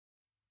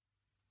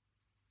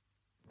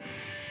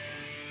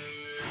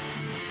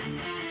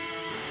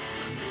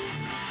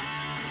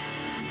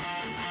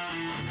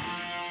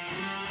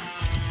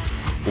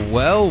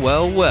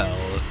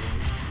Well.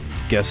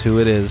 Guess who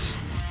it is?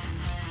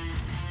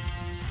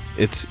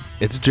 It's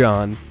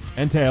John.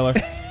 And Taylor.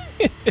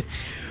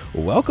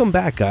 Welcome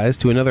back, guys,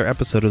 to another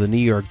episode of the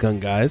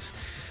NYGunGuys.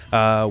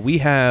 We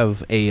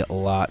have a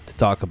lot to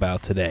talk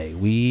about today.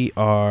 We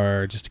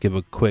are, just to give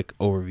a quick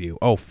overview.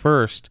 Oh,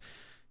 first,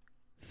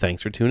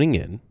 thanks for tuning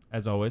in.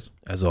 As always.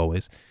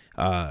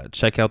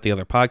 Check out the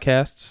other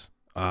podcasts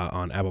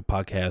on Apple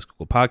Podcasts,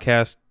 Google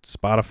Podcasts,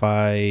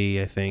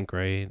 Spotify, I think,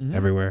 right? Mm-hmm.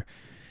 Everywhere.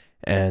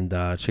 And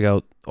check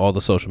out all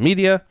the social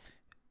media.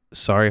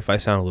 Sorry if I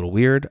sound a little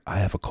weird. I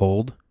have a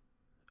cold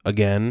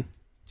again.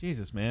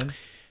 Jesus, man.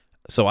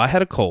 So I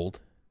had a cold.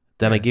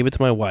 Then I Okay. gave it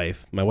to my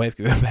wife. My wife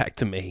gave it back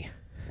to me.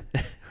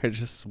 We're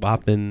just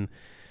swapping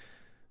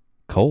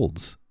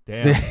colds.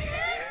 Damn.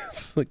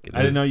 Look at I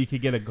didn't this. know you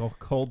could get a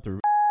cold through.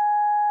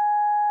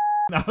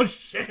 Oh,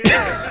 shit.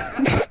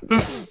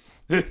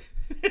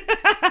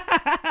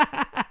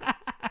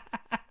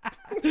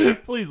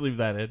 Please leave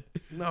that in.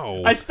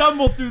 No. I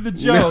stumbled through the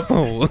joke.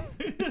 No.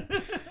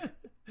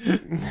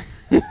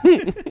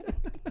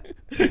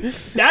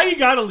 Now you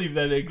gotta leave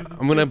that in.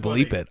 I'm going to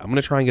bleep it. I'm going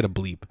to try and get a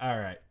bleep. All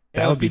right.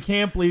 That would If be you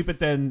can't bleep it,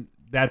 then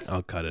that's...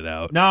 I'll cut it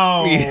out.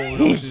 No. Don't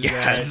do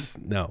Yes.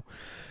 No.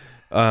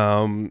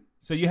 that.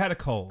 So you had a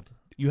cold.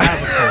 You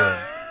have a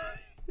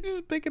cold.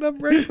 Just pick it up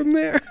right from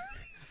there.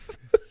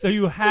 So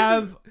you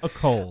have a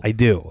cold. I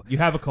do. You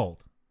have a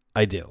cold.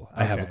 I do.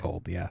 I have a Okay.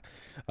 cold, yeah.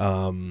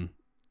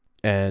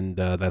 And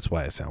that's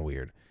why I sound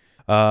weird.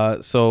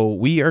 So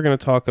we are going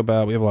to talk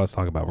about, we have a lot to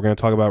talk about. We're going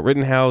to talk about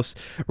Rittenhouse.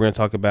 We're going to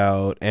talk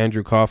about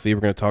Andrew Coffey.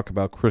 We're going to talk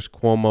about Chris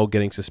Cuomo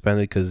getting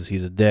suspended because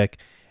he's a dick.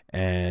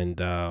 And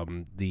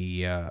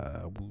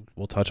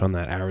we'll touch on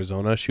that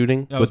Arizona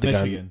shooting. No, with it's the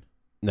guy. Michigan.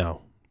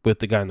 No, with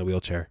the guy in the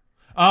wheelchair.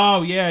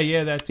 Oh,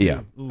 yeah, that too.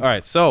 Yeah. Ooh. All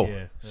right. So,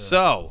 Yeah.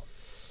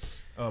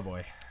 Oh,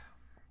 boy.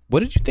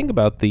 what did you think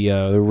about the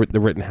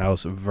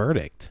Rittenhouse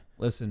verdict?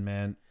 Listen,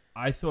 man,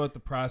 I thought the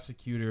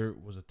prosecutor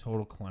was a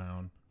total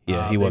clown.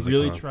 Yeah, he was a They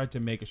really clown. tried to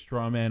make a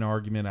straw man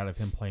argument out of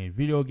him playing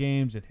video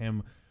games and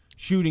him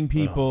shooting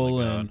people.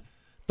 my God. And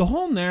the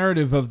whole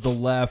narrative of the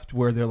left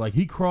where they're like,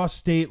 he crossed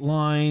state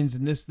lines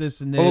and this,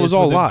 and this. Well, it was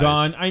all with a lies.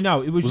 gun. I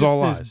know. It was just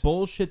all this lies.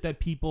 bullshit that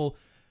people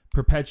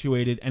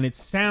perpetuated. And it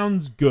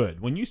sounds good.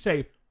 When you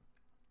say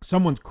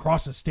someone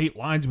crosses state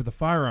lines with a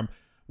firearm,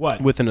 what?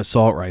 With an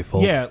assault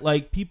rifle. Yeah,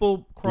 like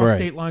people cross Right.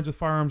 state lines with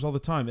firearms all the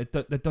time.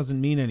 That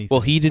doesn't mean anything.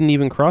 Well, he didn't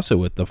even cross it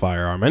with the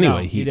firearm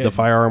anyway. he The didn't.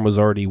 firearm was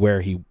already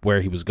where he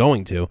was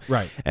going to,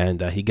 Right.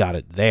 and he got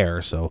it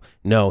there. So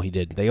no, he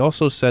didn't. They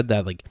also said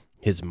that like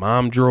his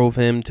mom drove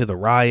him to the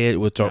riot,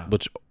 which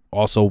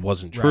also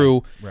wasn't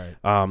true.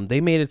 Right.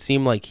 They made it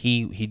seem like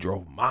he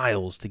drove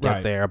miles to get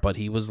Right. there, but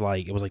it was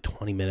like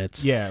 20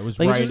 minutes. Yeah, it was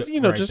Like, right. it's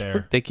just, right just there.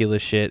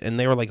 ridiculous shit. And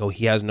they were like, oh,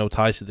 he has no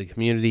ties to the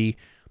community.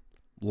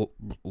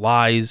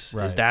 Lies.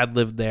 Right. His dad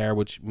lived there,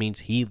 which means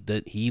he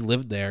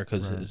lived there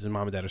because Right. his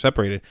mom and dad are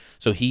separated.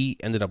 So he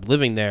ended up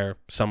living there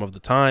some of the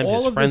time. All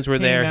His of friends this were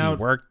there. came out-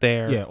 He worked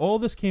there. Yeah, all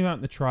this came out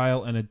in the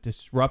trial, and it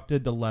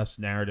disrupted the left's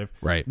narrative.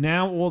 Right.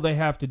 Now, all they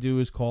have to do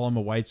is call him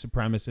a white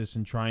supremacist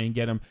and try and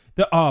get him.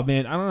 Oh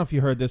man, I don't know if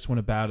you heard this one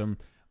about him.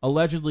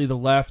 Allegedly, the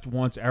left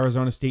wants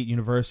Arizona State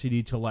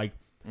University to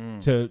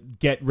to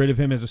get rid of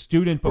him as a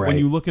student, but when Right.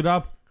 you look it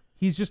up,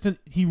 he's just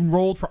he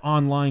enrolled for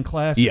online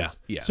classes.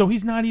 Yeah. So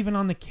he's not even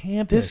on the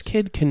campus. This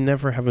kid can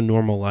never have a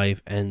normal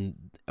life. And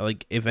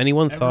like, if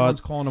anyone Everyone's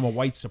thought, calling him a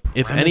white supremacist.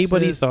 if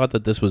anybody thought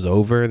that this was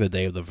over the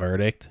day of the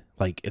verdict,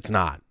 like, it's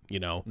not. You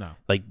know, No.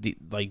 like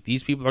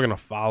these people are gonna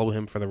follow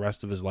him for the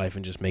rest of his life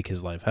and just make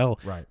his life hell.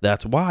 Right.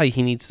 That's why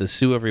he needs to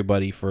sue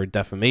everybody for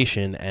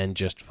defamation and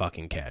just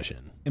fucking cash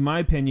in. In my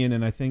opinion,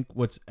 and I think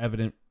what's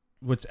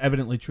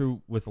evidently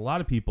true with a lot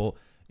of people,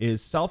 is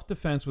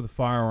self-defense with a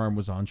firearm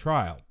was on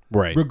trial.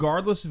 Right.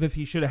 Regardless of if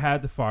he should have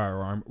had the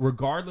firearm,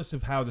 regardless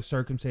of how the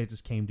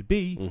circumstances came to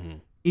be,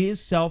 is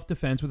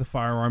self-defense with a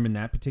firearm in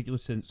that particular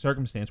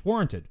circumstance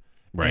warranted?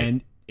 Right.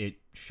 And it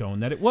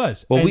shown that it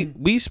was. Well, And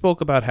we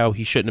spoke about how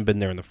he shouldn't have been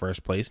there in the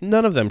first place.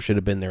 None of them should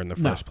have been there in the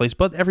first place,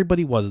 but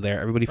everybody was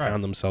there. Everybody Right.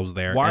 found themselves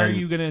there. why are and-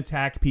 you going to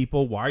attack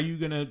people? Why are you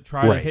going to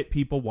try to Right. hit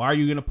people? Why are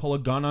you going to pull a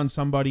gun on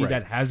somebody Right.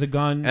 that has a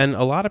gun? And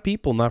a lot of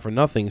people, not for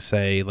nothing,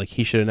 say like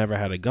he should have never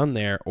had a gun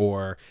there,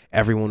 or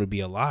everyone would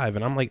be alive.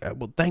 And I'm like,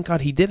 well, thank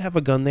God he did have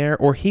a gun there,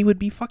 or he would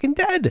be fucking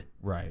dead.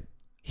 Right.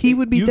 He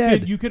would be you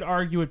dead. You could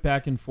argue it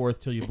back and forth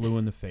till you blew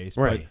in the face,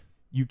 but Right.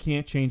 you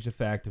can't change the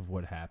fact of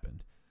what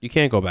happened. You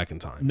can't go back in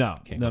time. No.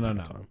 Can't go back in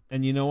No. time.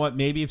 And you know what?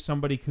 Maybe if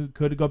somebody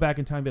could go back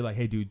in time and be like,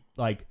 hey, dude,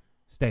 like,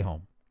 stay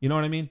home. You know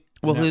what I mean?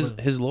 Well, And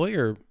his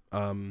lawyer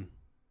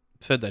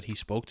said that he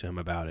spoke to him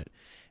about it,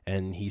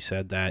 and he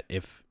said that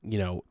if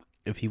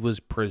he was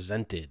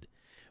presented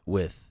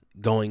with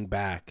going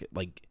back,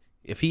 like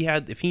if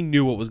he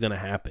knew what was going to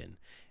happen,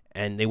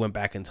 and they went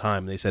back in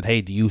time and they said,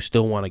 hey, do you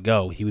still want to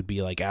go? He would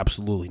be like,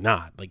 absolutely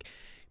not. Like,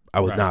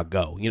 I would Right. not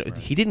go.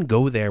 He didn't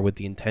go there with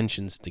the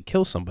intentions to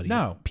kill somebody.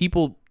 No.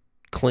 People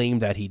claim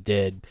that he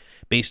did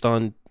based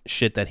on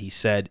shit that he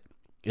said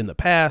in the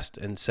past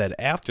and said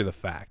after the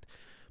fact,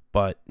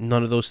 but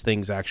none of those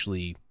things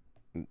actually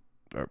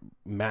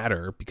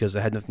matter because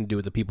it had nothing to do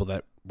with the people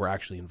that were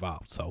actually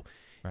involved. So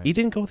Right. he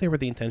didn't go there with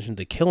the intention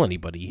to kill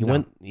anybody. He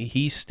No.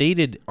 he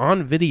stated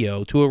on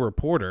video to a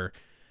reporter,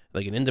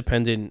 like an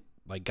independent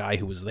like guy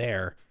who was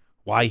there,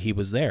 why he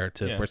was there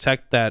to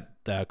protect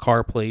that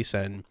car place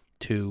and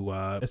to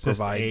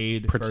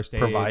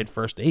provide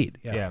first aid.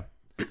 Yeah.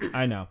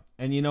 I know.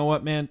 And you know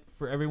what, man?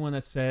 For everyone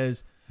that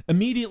says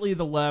immediately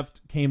the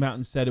left came out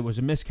and said it was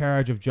a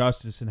miscarriage of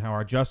justice and how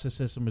our justice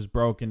system is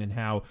broken and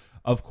how,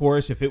 of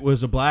course, if it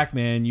was a black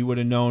man, you would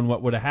have known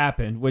what would have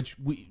happened, which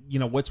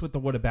what's with the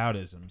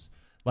whataboutisms?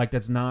 Like,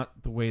 that's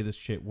not the way this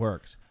shit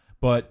works.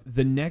 But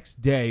the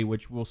next day,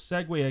 which will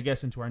segue, I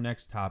guess, into our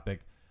next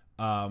topic,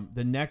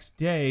 the next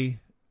day,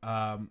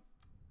 a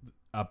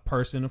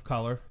person of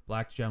color,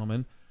 black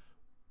gentleman,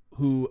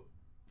 who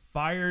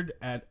fired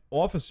at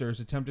officers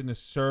attempting to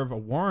serve a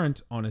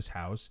warrant on his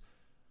house,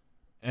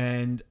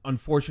 and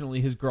unfortunately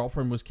his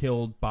girlfriend was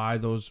killed by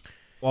those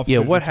officers. Yeah,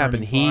 what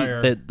happened?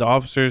 The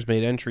officers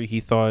made entry.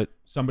 He thought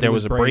somebody there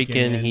was a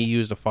break-in. He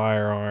used a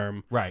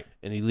firearm, right?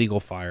 An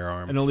illegal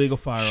firearm.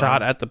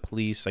 Shot at the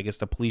police. I guess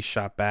the police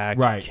shot back,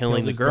 right?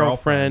 Killing the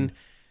girlfriend.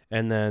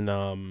 And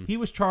then he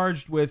was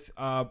charged with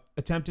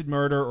attempted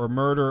murder or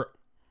murder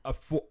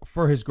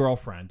for his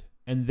girlfriend,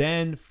 and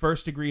then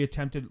first-degree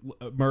attempted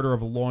murder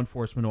of a law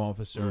enforcement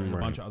officer and a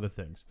bunch of other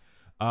things.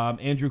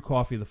 Andrew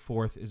Coffey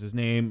IV is his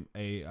name,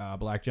 a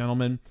black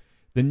gentleman.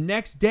 The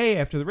next day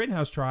after the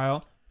Rittenhouse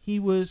trial, he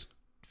was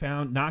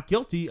found not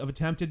guilty of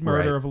attempted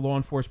murder of a law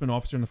enforcement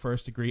officer in the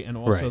first degree and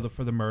also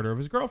for the murder of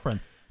his girlfriend.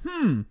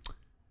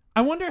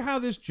 I wonder how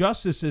this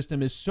justice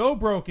system is so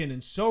broken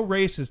and so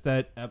racist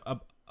that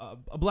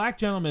a black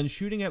gentleman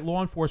shooting at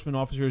law enforcement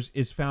officers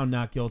is found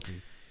not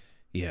guilty.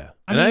 Yeah.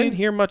 I didn't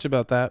hear much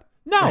about that.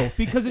 No,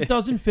 because it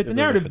doesn't fit the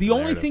narrative. The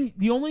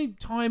only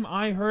time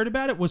I heard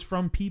about it was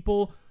from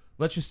people,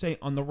 let's just say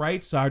on the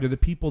right side, or the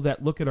people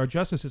that look at our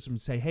justice system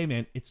and say, hey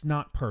man, it's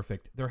not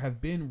perfect. There have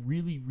been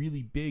really,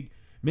 really big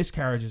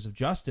miscarriages of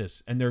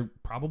justice, and there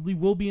probably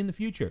will be in the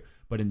future.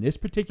 But in this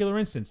particular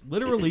instance,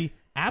 literally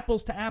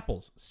apples to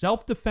apples,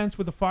 self-defense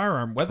with a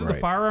firearm, whether the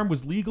firearm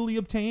was legally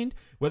obtained,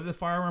 whether the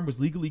firearm was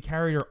legally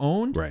carried or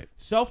owned,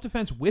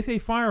 self-defense with a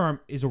firearm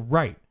is a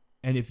right.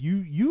 And if you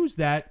use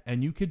that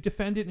and you could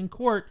defend it in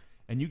court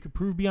and you could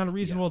prove beyond a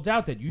reasonable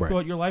doubt that you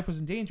thought your life was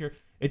in danger,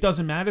 it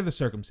doesn't matter the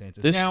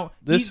circumstances.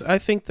 I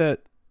think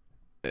that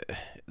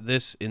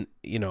this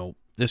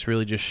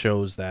really just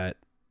shows that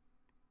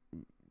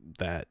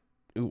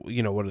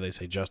what do they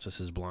say? Justice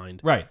is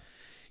blind. Right.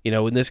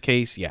 In this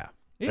case, yeah.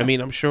 I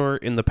mean, I'm sure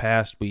in the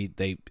past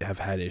they have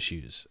had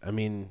issues. I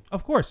mean,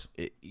 of course,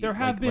 there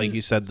have been, like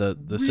you said, the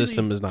really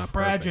system is not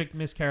tragic perfect.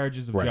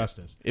 Miscarriages of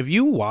justice. If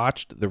you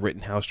watched the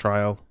Rittenhouse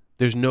trial,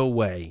 there's no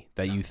way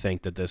that you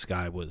think that this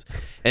guy was,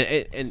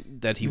 and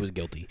that he was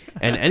guilty.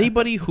 And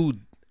anybody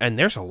and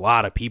there's a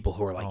lot of people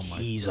who are like,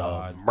 he's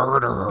a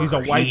murderer. He's a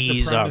white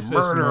supremacist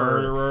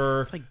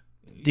murderer. It's like,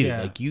 dude,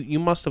 like you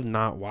must have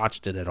not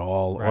watched it at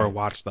all or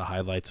watched the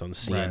highlights on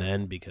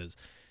CNN because,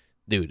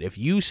 dude, if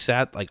you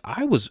sat, like,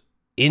 I was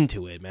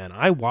into it, man.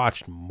 I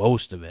watched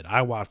most of it.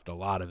 I watched a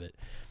lot of it.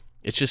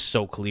 It's just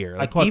so clear.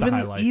 Like, I caught the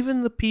highlights.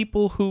 Even the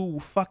people who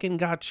fucking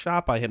got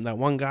shot by him, that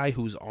one guy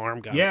whose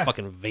arm got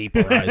fucking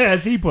vaporized.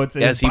 As he puts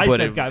it, his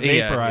bicep got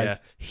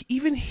vaporized.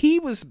 Even he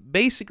was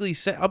basically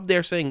up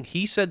there saying,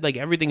 he said like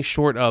everything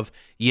short of,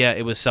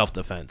 it was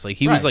self-defense. Like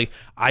he was like,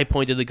 I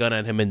pointed the gun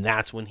at him and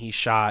that's when he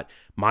shot.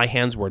 My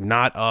hands were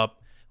not up.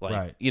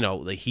 Like,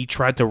 like he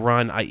tried to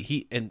run.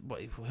 He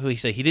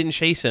said he didn't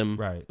chase him,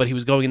 but he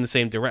was going in the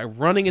same direction,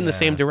 running in the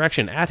same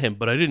direction at him,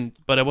 but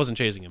I wasn't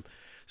chasing him.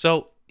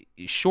 So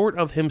short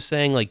of him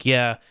saying like,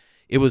 it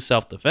was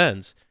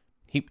self-defense,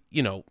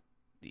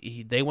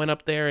 they went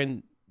up there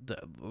and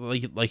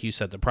like you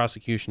said, the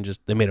prosecution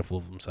they made a fool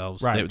of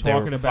themselves. Right.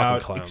 Talking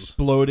about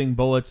exploding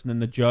bullets. And then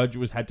the judge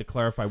had to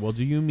clarify, well,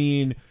 do you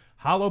mean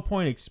hollow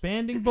point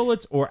expanding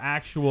bullets or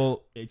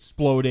actual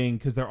exploding?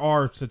 Because there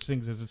are such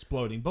things as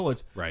exploding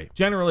bullets. Right.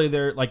 Generally,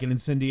 they're like an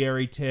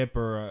incendiary tip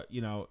or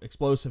a,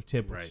 explosive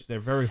tip. Which they're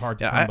very hard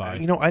to come by.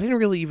 I didn't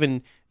really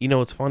even.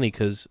 It's funny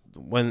because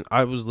when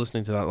I was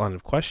listening to that line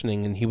of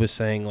questioning, and he was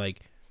saying like,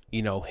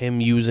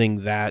 him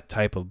using that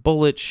type of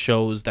bullet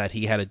shows that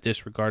he had a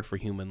disregard for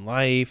human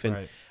life,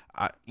 and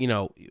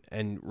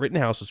and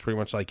Rittenhouse was pretty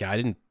much like, I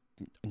didn't.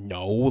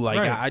 No, like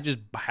I just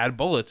had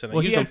bullets, and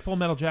he had Full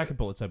Metal Jacket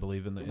bullets, I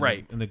believe, in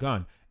the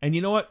gun. And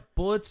you know what?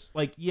 Bullets,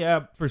 like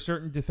for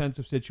certain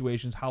defensive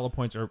situations, hollow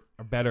points are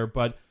better.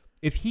 But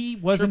if he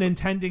wasn't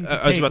intending to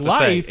take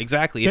life,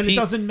 exactly, then it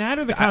doesn't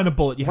matter the kind of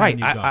bullet you have in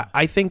your gun.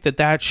 I think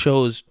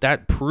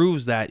that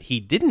proves that he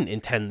didn't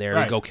intend there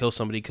to go kill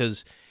somebody.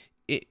 Because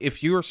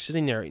if you're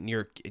sitting there and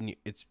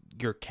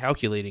you're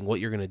calculating what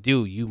you're going to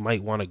do, you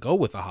might want to go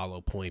with a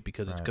hollow point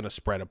because it's going to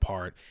spread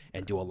apart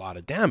and do a lot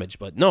of damage.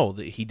 But no,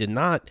 he did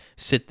not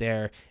sit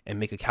there and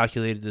make a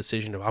calculated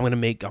decision of I'm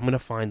going to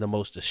find the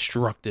most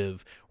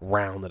destructive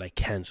round that I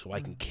can so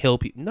I can kill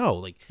people. No,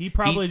 like he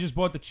probably just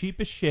bought the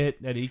cheapest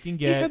shit that he can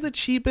get. He had the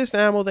cheapest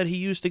ammo that he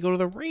used to go to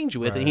the range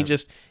with, and he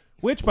just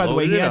Which, by the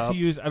way, Loaded he it had up. to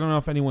use. I don't know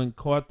if anyone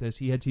caught this.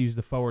 He had to use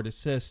the forward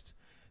assist.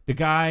 The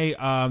guy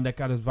that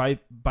got his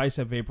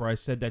bicep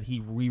vaporized said that he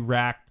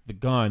re-racked the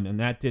gun, and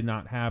that did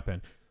not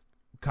happen.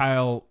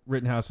 Kyle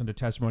Rittenhouse, under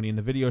testimony in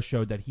the video,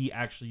 showed that he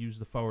actually used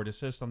the forward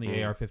assist on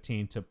the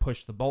AR-15 to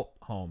push the bolt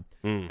home.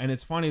 And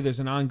it's funny, there's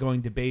an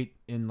ongoing debate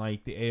in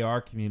like the AR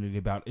community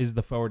about, is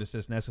the forward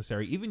assist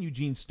necessary? Even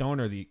Eugene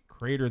Stoner, the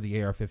creator of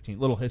the AR-15,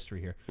 little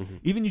history here.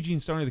 Even Eugene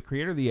Stoner, the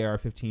creator of the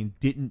AR-15,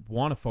 didn't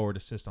want a forward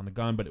assist on the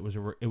gun, but it was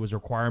a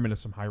requirement of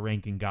some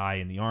high-ranking guy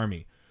in the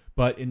Army.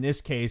 But in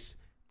this case,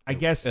 I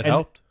guess it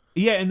helped.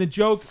 Yeah, and the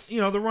joke, the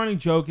running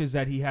joke is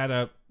that he had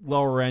a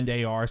lower end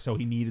AR, so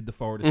he needed the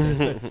forward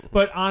assist.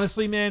 But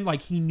honestly, man,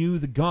 like, he knew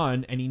the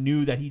gun, and he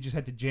knew that he just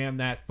had to jam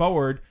that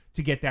forward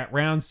to get that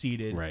round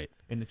seated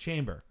in the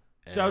chamber.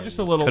 So just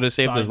a little could have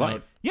saved his note.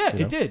 life. Yeah,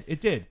 it did.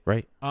 It did.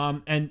 Right.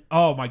 And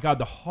oh my God,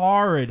 the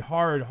horrid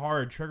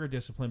trigger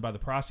discipline by the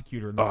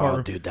prosecutor in the courtroom.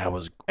 Oh, dude, that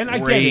was and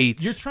great. I get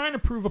it. You're trying to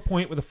prove a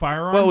point with a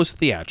firearm. Well, it was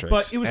theatrics.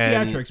 But it was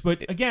theatrics.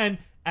 But again,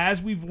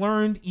 as we've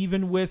learned,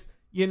 even with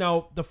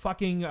the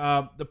fucking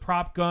the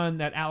prop gun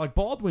that Alec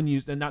Baldwin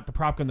used, and not the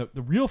prop gun,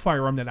 the real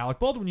firearm that Alec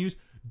Baldwin used.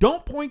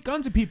 Don't point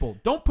guns at people.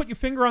 Don't put your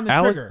finger on the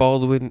trigger. Alec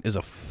Baldwin is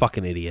a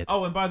fucking idiot.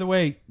 Oh, and by the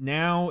way,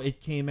 now it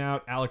came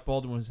out, Alec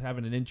Baldwin was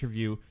having an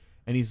interview,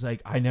 and he's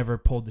like, I never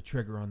pulled the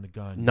trigger on the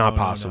gun. Not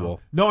possible.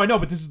 No, I know,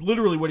 but this is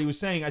literally what he was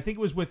saying. I think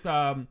it was with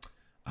George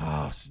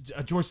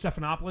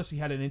Stephanopoulos. He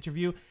had an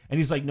interview, and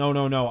he's like,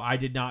 no, I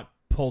did not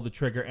pull the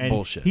trigger. And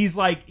bullshit. He's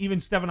like, even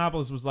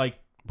Stephanopoulos was like,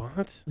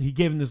 what? He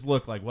gave him this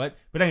look like, what?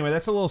 But anyway,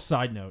 that's a little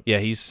side note. Yeah,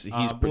 he's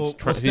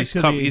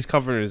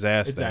covering his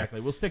ass. Exactly.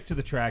 There. We'll stick to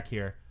the track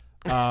here.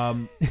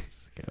 I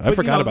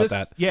forgot about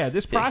that. Yeah,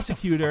 this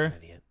prosecutor,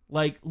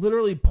 like,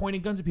 literally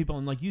pointing guns at people,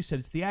 and like you said,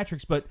 it's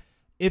theatrics. But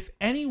if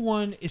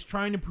anyone is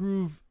trying to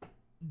prove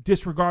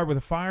disregard with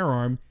a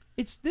firearm,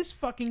 it's this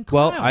fucking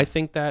clown. Well, I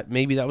think that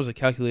maybe that was a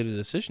calculated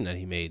decision that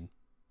he made.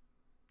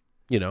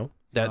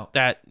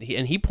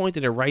 He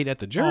pointed it right at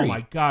the jury. Oh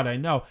my God, I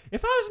know.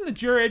 If I was in the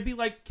jury, I'd be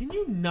like, "Can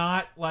you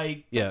not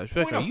point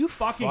a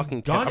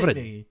fucking gun at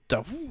me?"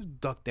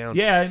 Duck down.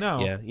 Yeah, I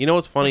know. Yeah, you know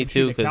what's funny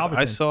too, because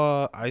I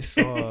saw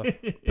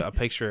a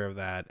picture of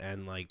that,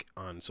 and like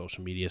on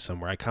social media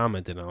somewhere, I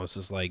commented, and I was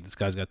just like, "This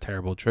guy's got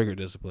terrible trigger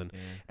discipline,"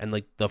 and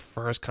like the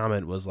first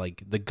comment was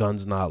like, "The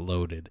gun's not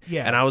loaded."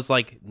 Yeah, and I was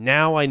like,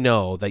 "Now I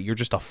know that you're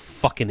just a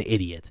fucking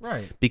idiot."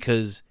 Right.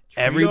 Because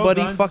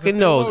everybody fucking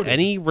knows,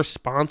 any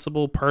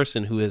responsible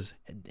person who has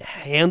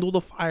handled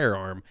a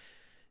firearm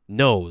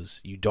knows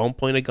you don't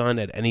point a gun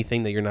at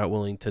anything that you're not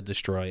willing to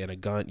destroy. And a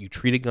gun, you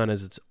treat a gun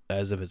as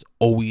if it's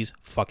always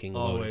fucking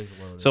loaded. Always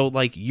loaded. So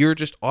like you're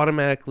just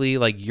automatically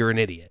like you're an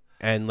idiot.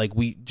 And like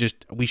we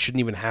shouldn't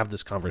even have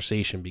this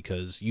conversation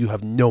because you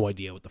have no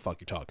idea what the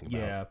fuck you're talking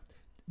about. Yeah.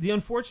 The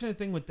unfortunate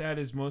thing with that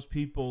is most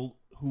people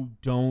who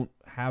don't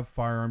have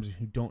firearms and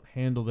who don't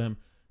handle them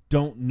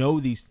don't know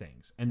these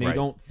things, and they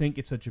don't think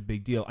it's such a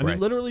big deal. I mean,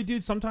 literally,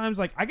 dude, sometimes,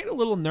 like, I get a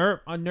little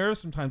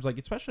unnerved sometimes, like,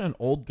 especially on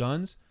old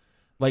guns,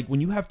 like, when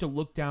you have to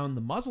look down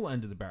the muzzle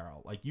end of the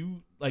barrel, like,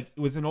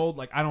 with an old,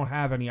 like, I don't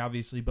have any,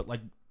 obviously, but,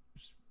 like,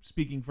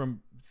 speaking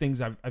from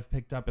things I've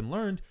picked up and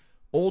learned,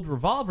 old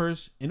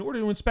revolvers, in order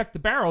to inspect the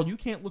barrel, you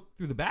can't look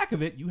through the back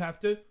of it, you have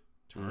to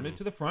turn it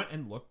to the front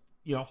and look,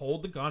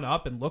 hold the gun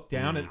up and look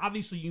down, and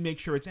obviously you make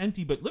sure it's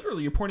empty, but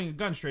literally you're pointing a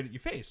gun straight at your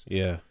face.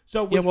 Yeah.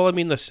 So well, I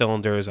mean, the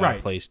cylinder is out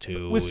of place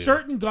too. With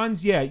certain guns,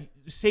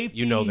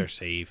 safety. They're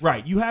safe.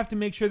 Right. You have to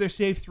make sure they're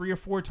safe 3 or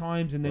 4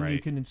 times, and then you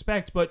can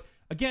inspect. But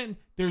again,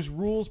 there's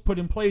rules put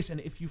in place, and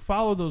if you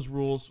follow those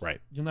rules,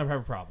 you'll never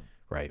have a problem.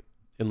 Right.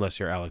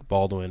 Unless you're Alec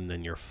Baldwin,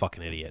 then you're a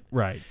fucking idiot.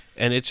 Right.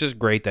 And it's just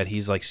great that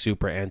he's like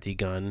super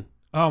anti-gun.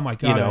 Oh my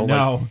God, I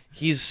know. Like,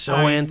 he's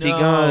so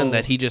anti-gun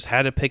that he just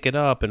had to pick it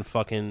up and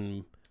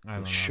fucking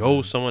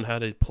show someone how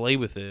to play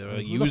with it or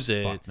use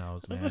it. Fuck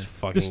knows, man. This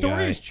fucking the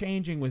story guy. is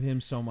changing with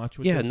him so much.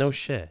 With no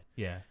shit.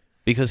 Yeah.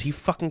 Because he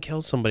fucking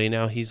killed somebody.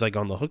 Now he's like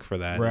on the hook for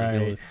that.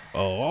 Right.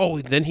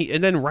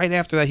 Then right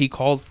after that he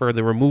called for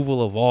the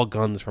removal of all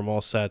guns from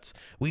all sets.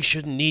 We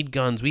shouldn't need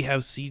guns. We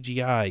have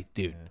CGI,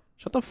 dude.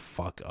 Shut the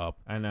fuck up.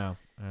 I know.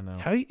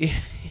 How like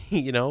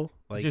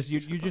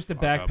you're just a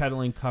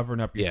backpedaling, covering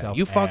up yourself. Yeah,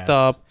 you fucked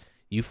up.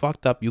 You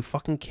fucked up. You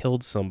fucking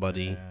killed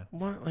somebody. Yeah.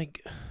 What?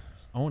 Like,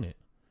 just own it.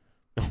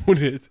 Own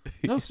it.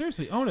 No,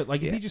 seriously, own it.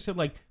 Like if he just said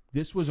like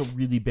this was a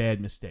really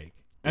bad mistake.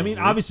 I mean,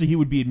 obviously he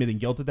would be admitting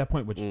guilt at that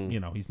point, which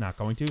he's not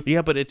going to.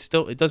 Yeah, but it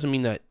doesn't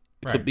mean that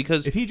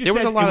because if he just there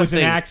was said a lot it was of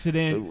things, an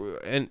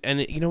accident,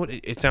 and you know what?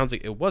 It sounds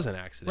like it was an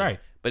accident, right?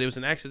 But it was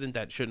an accident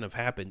that shouldn't have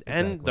happened.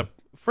 Exactly. And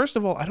first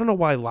of all, I don't know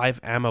why live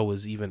ammo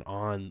was even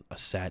on a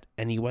set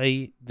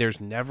anyway. There's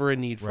never a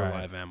need for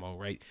live ammo,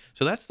 right?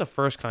 So that's the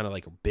first kind of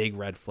like big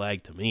red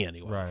flag to me,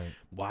 anyway.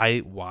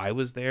 Right? Why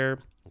was there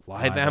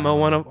live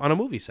ammo on a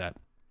movie set?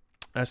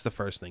 That's the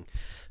first thing.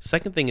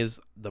 Second thing is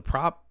the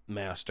prop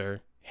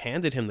master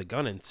handed him the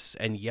gun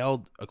and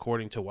yelled,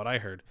 according to what I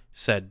heard,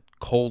 said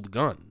 "cold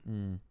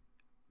gun."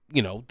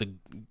 the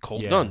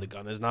cold gun. The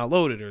gun is not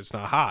loaded or it's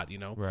not hot,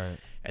 Right.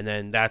 And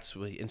then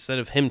instead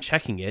of him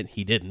checking it,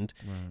 he didn't,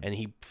 and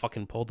he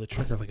fucking pulled the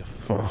trigger like a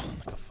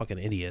fucking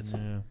idiot,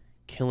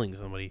 killing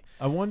somebody.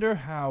 I wonder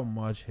how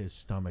much his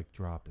stomach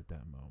dropped at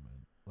that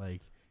moment.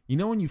 Like,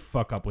 when you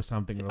fuck up with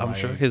something, I'm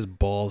sure his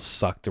balls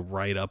sucked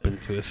right up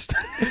into his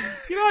stomach.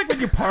 Like when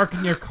you're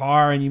parking your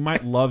car and you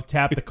might love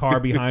tap the car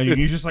behind you, and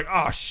you're just like,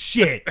 oh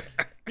shit.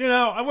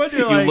 I wonder.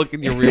 You look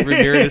in your rearview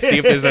mirror to see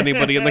if there's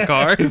anybody in the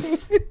car,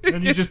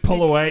 and you just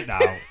pull away. No,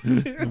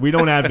 we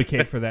don't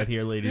advocate for that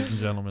here, ladies and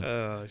gentlemen.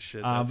 Oh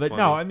shit! But funny.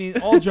 no, I mean,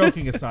 all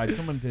joking aside,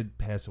 someone did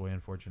pass away,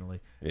 unfortunately.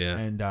 Yeah,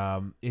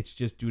 and it's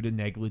just due to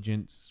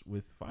negligence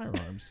with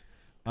firearms.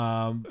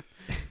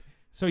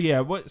 So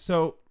yeah,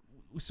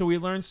 So we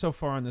learned so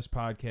far on this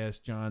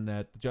podcast, John,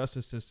 that the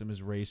justice system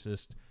is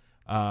racist.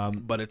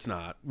 But it's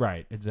not.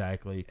 Right,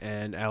 exactly.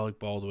 And Alec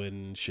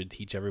Baldwin should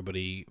teach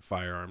everybody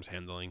firearms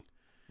handling.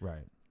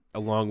 Right.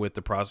 Along with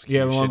the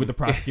prosecution. Yeah, along with the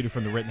prosecutor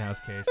from the Rittenhouse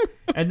case.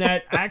 And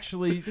that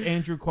actually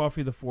Andrew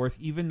Coffey IV,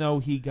 even though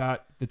he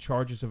got the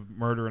charges of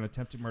murder and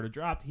attempted murder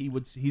dropped,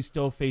 he's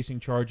still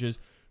facing charges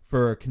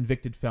for a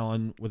convicted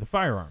felon with a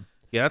firearm.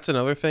 Yeah, that's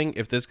another thing.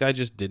 If this guy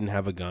just didn't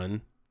have a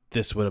gun,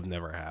 this would have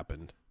never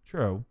happened.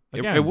 True.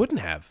 Again, it wouldn't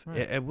have. Right.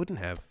 It wouldn't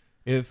have.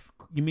 If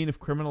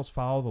criminals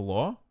follow the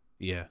law?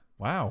 Yeah.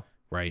 Wow.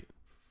 Right.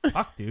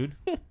 Fuck, dude.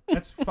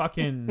 That's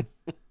fucking...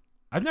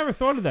 I've never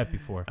thought of that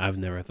before. I've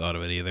never thought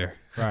of it either.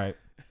 Right.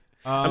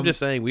 I'm just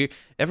saying,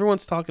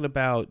 everyone's talking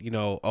about,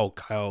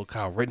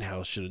 Kyle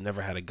Rittenhouse should have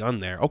never had a gun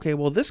there. Okay,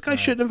 well, this guy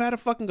shouldn't have had a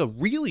fucking gun.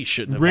 Really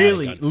shouldn't have had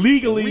a gun.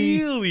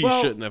 Legally.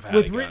 Shouldn't have had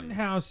a gun. With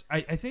Rittenhouse,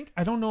 I think,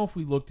 I don't know if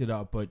we looked it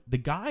up, but the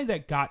guy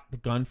that got the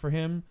gun for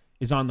him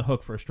is on the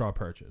hook for a straw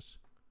purchase.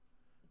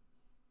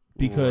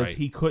 Because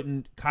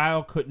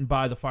Kyle couldn't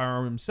buy the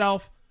firearm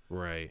himself.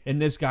 Right. And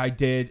this guy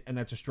did, and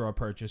that's a straw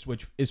purchase,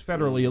 which is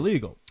federally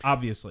illegal,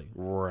 obviously.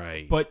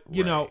 Right. But,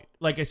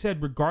 like I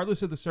said,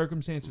 regardless of the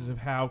circumstances of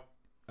how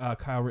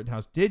Kyle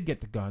Rittenhouse did get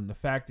the gun, the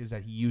fact is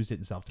that he used it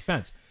in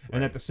self-defense,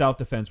 and that the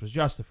self-defense was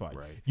justified.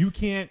 Right. You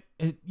can't,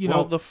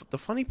 Well, the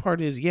funny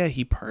part is,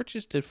 he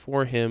purchased it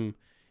for him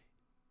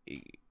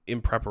in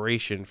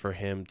preparation for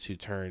him to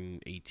turn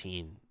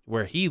 18,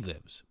 where he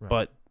lives. Right.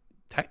 But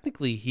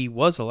technically, he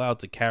was allowed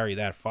to carry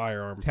that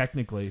firearm.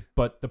 Technically,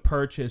 but the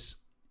purchase...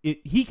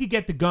 he could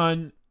get the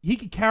gun, he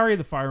could carry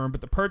the firearm,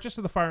 but the purchase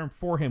of the firearm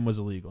for him was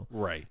illegal.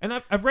 Right.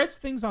 And I've read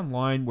things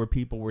online where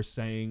people were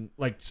saying,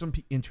 like some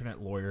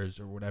internet lawyers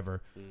or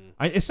whatever.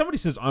 If somebody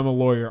says I'm a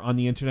lawyer on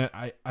the internet,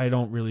 I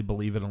don't really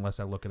believe it unless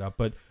I look it up.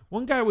 But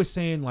one guy was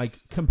saying, like,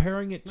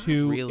 comparing it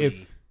to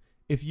really...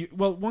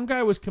 one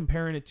guy was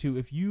comparing it to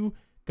if you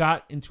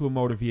got into a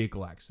motor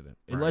vehicle accident.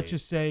 And let's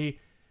just say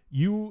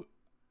you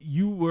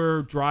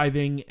were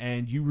driving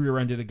and you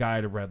rear-ended a guy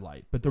at a red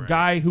light. But the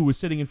guy who was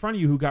sitting in front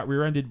of you who got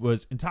rear-ended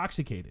was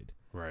intoxicated.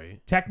 Right.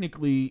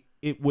 Technically,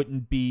 it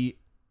wouldn't be...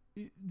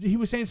 He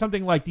was saying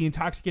something like the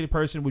intoxicated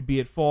person would be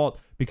at fault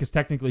because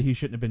technically he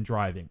shouldn't have been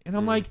driving. And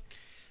I'm like...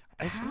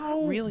 It's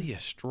not really a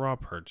straw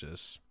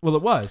purchase. Well,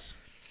 it was.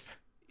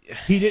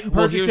 He didn't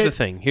purchase Here's the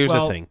thing. Here's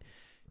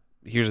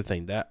the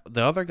thing. That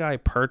the other guy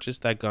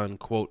purchased that gun,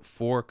 quote,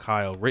 for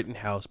Kyle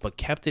Rittenhouse, but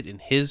kept it in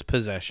his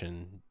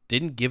possession,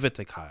 didn't give it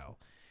to Kyle.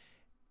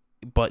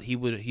 But he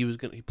was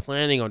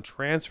planning on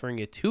transferring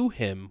it to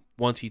him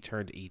once he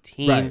turned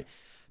 18. Right.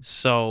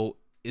 So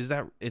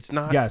it's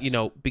not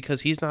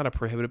because he's not a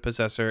prohibited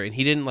possessor and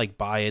he didn't like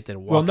buy it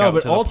then walk out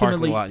to the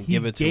parking lot and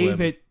give it to him. He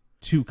gave it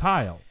to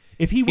Kyle.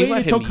 If he waited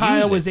until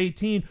Kyle was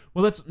 18,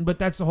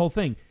 that's the whole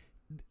thing.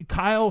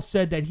 Kyle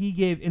said that he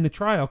gave in the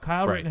trial.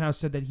 Kyle Rittenhouse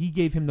said that he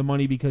gave him the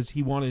money because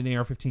he wanted an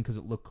AR-15 because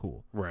it looked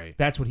cool. Right.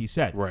 That's what he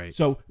said. Right.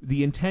 So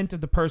the intent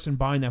of the person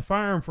buying that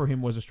firearm for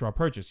him was a straw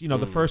purchase.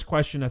 The first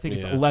question, I think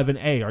it's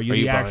 11A. Are you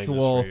the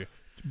actual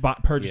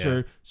purchaser?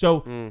 Yeah.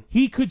 So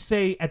he could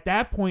say at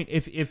that point,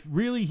 if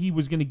really he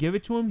was going to give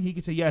it to him, he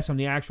could say, yes, I'm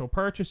the actual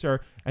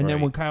purchaser. And then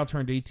when Kyle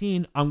turned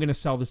 18, I'm going to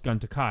sell this gun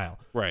to Kyle.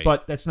 Right.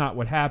 But that's not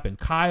what happened.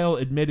 Kyle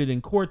admitted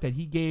in court that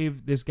he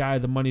gave this guy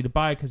the money to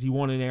buy because he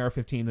wanted an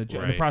AR-15. And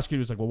the prosecutor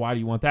was like, well, why do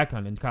you want that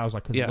gun? And Kyle's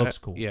like, because it looks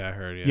cool. Yeah, I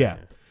heard. Yeah.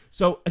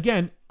 So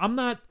again, I'm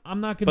not going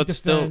to defend. But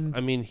still,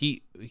 I mean,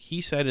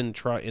 he said in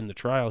the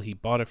trial he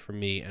bought it from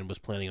me and was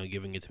planning on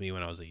giving it to me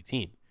when I was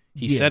 18.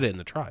 He said it in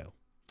the trial.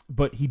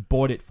 But he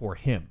bought it for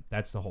him.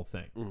 That's the whole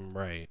thing.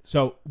 Right.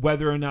 So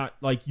whether or not,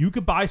 like, you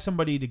could buy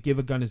somebody to give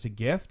a gun as a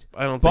gift.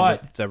 I don't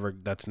think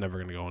that's never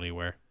going to go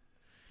anywhere.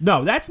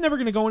 No, that's never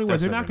going to go anywhere.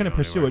 They're not going to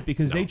pursue it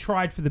because they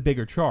tried for the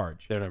bigger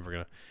charge. They're never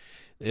going to.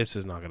 This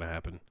is not going to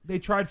happen. They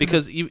tried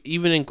because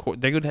even in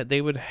court,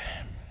 they would.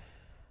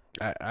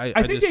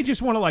 I think they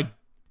just want to like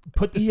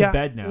put this to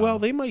bed now. Well,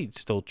 they might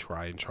still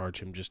try and charge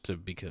him just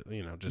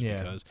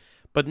because.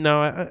 But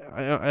no,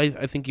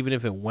 I think even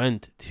if it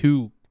went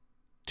to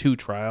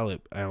trial,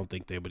 I don't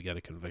think they would get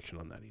a conviction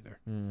on that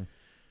either.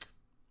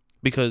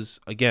 Because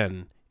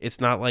again, it's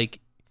not like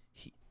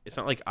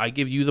I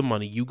give you the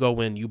money, you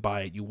go in, you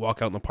buy it, you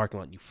walk out in the parking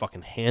lot, and you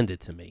fucking hand it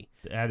to me.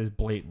 That is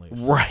blatantly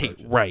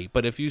right.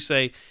 But if you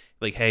say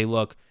like, hey,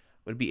 look,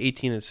 It'd be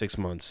 18 and 6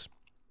 months.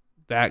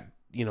 That,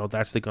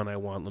 that's the gun I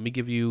want. Let me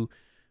give you,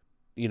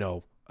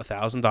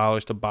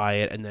 $1,000 to buy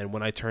it, and then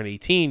when I turn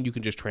 18, you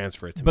can just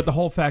transfer it to me. But the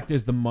whole fact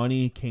is the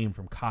money came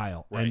from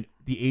Kyle, Right. and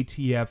the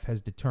ATF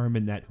has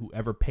determined that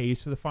whoever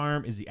pays for the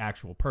firearm is the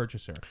actual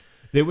purchaser.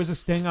 There was a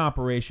sting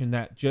operation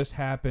that just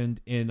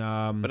happened in.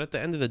 But at the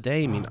end of the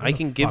day, I mean, where I the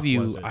can fuck give was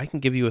you it?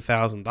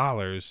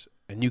 $1,000,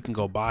 and you can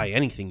go buy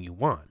anything you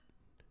want.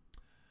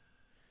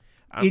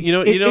 It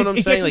what I'm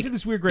saying? It gets into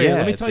this weird gray area.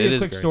 Let me tell you a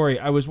quick great. story.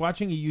 I was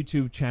watching a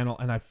YouTube channel,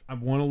 and I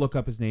want to look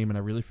up his name, and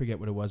I really forget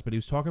what it was, but he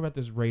was talking about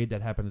this raid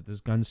that happened at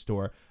this gun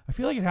store. I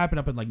feel like it happened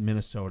up in like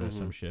Minnesota or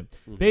some shit.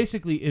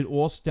 Basically, it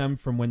all stemmed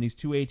from when these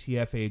two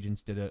ATF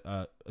agents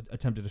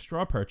attempted a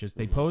straw purchase.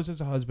 They posed as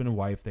a husband and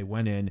wife. They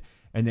went in,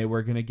 and they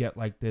were going to get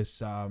like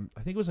this, I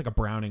think it was like a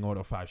Browning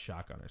Auto 5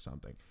 shotgun or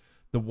something.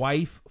 The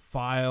wife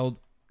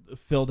filled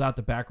out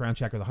the background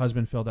check, or the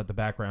husband filled out the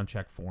background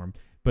check form,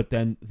 but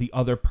then the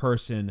other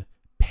person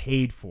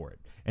paid for it,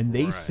 and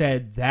they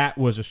said that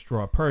was a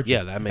straw purchase.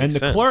 Yeah, that makes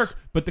sense.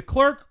 The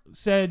clerk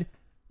said,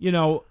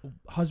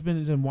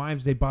 husbands and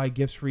wives, they buy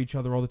gifts for each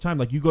other all the time.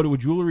 Like, you go to a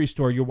jewelry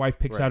store, your wife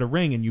picks out a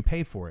ring and you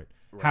pay for it.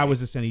 Right. How is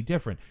this any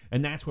different?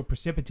 And that's what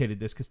precipitated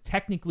this, because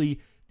technically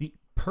the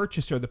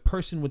purchaser, the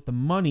person with the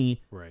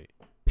money,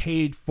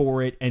 paid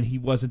for it, and he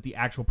wasn't the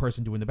actual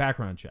person doing the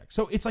background check.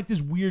 So it's like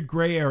this weird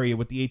gray area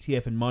with the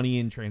ATF and money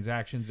and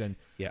transactions. And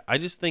yeah, I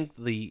just think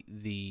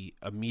the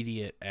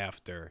immediate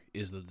after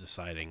is the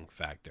deciding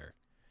factor,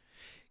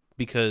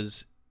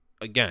 because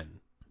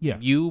again,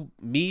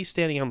 me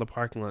standing on the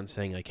parking lot and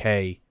saying like,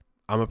 hey,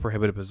 I'm a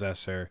prohibited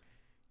possessor,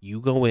 you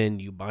go in,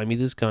 you buy me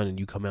this gun, and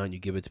you come out and you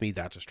give it to me,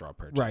 that's a straw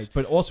purchase. Right,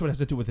 but also it has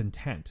to do with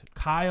intent.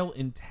 Kyle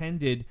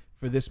intended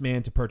for this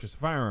man to purchase a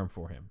firearm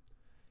for him.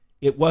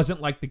 It wasn't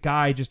like the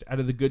guy just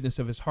out of the goodness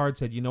of his heart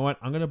said, you know what,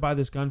 I'm going to buy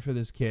this gun for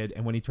this kid,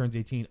 and when he turns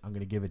 18, I'm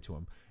going to give it to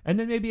him. And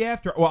then maybe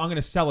after, I'm going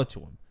to sell it to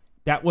him.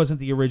 That wasn't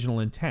the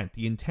original intent.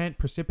 The intent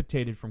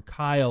precipitated from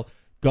Kyle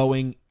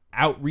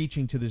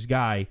outreaching to this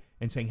guy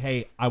and saying,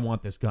 hey, I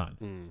want this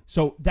gun.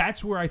 So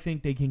that's where I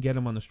think they can get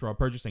him on the straw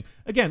purchasing.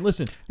 Again,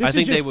 listen, I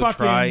think is just they would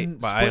try,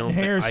 but I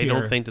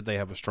don't think that they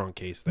have a strong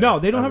case there. No,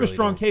 they don't have a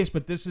strong case,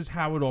 but this is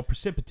how it all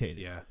precipitated.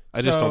 Yeah,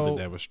 I just don't think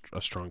they have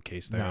a strong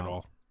case there at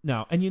all.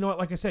 No, and you know what?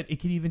 Like I said, it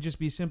could even just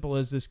be simple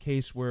as this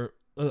case where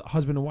a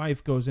husband and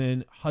wife goes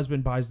in,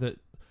 husband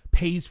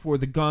pays for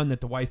the gun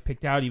that the wife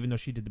picked out, even though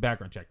she did the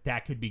background check.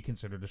 That could be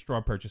considered a straw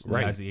purchase in the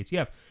eyes of the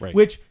ATF. Right.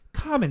 Which,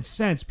 common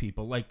sense,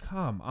 people, like,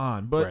 come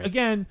on. But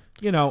again,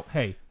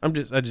 hey, I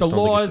just the don't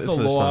law think is the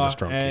law. It's not a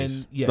strong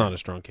case. Yeah. It's not a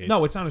strong case.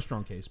 No, it's not a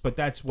strong case. But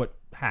that's what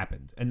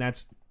happened, and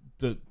that's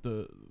the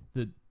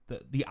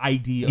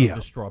idea of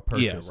the straw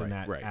purchase in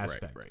that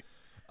aspect. Right.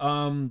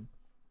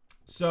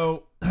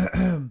 So.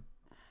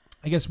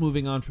 I guess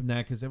moving on from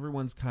that, because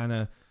everyone's kind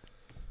of...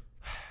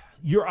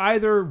 You're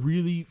either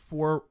really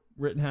for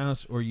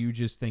Rittenhouse, or you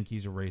just think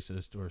he's a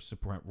racist or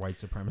white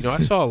supremacist.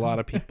 I saw a lot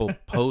of people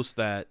post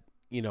that,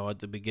 at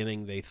the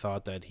beginning they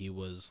thought that he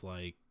was,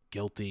 like,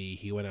 guilty.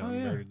 He went out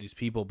and murdered these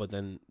people, but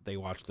then they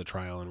watched the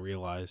trial and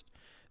realized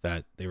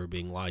that they were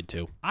being lied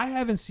to. I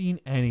haven't seen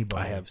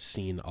anybody. I have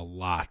seen a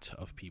lot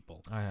of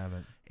people. I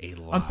haven't. A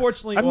lot.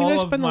 Unfortunately, I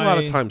spend a lot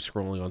of time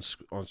scrolling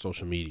on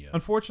social media.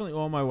 Unfortunately,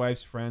 all my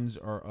wife's friends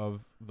are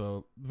of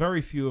the...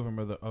 Very few of them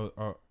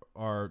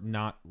are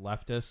not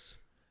leftists,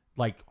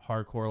 like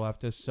hardcore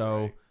leftists.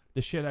 So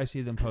the shit I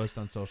see them post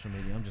on social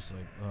media, I'm just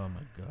like, oh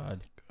my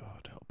God.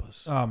 God help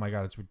us. Oh my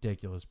God, it's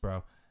ridiculous,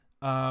 bro.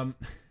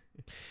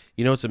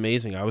 It's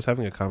amazing. I was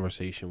having a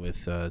conversation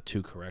with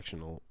two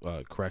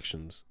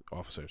corrections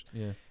officers.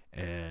 Yeah.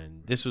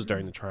 And this was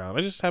during the trial. And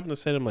I just happened to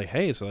say to them, like,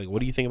 hey, so, like,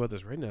 what do you think about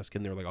this Rittenhouse kid?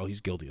 And they were like, oh, he's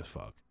guilty as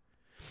fuck.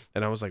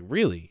 And I was like,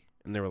 really?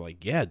 And they were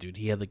like, yeah, dude,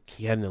 he had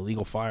an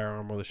illegal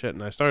firearm or the shit.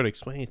 And I started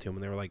explaining to him,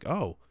 and they were like,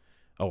 oh,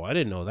 I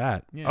didn't know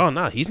that. Yeah. Oh,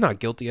 no, he's not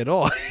guilty at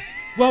all.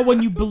 Well,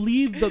 when you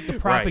believe the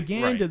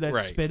propaganda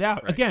that's spit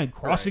out, again,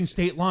 crossing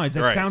state lines,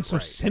 that sounds so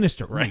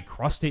sinister. Right,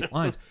 cross state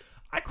lines.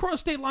 I crossed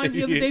state lines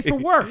the other day for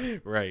work.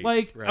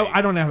 I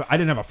didn't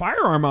have a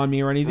firearm on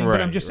me or anything, but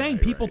I'm just saying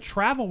people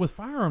travel with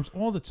firearms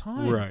all the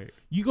time. Right.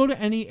 You go to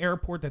any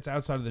airport that's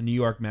outside of the New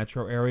York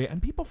metro area,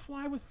 and people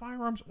fly with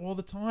firearms all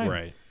the time.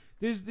 Right.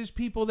 There's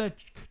people that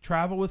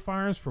travel with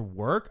firearms for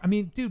work. I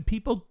mean, dude,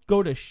 people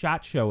go to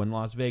SHOT Show in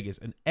Las Vegas,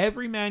 and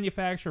every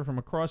manufacturer from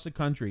across the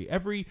country,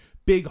 every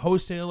big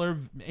wholesaler,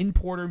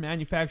 importer,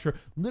 manufacturer,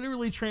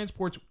 literally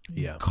transports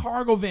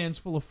cargo vans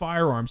full of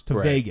firearms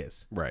to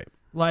Vegas. Right.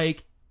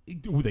 Like,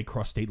 they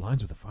cross state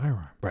lines with a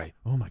firearm. Right.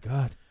 Oh my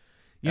God.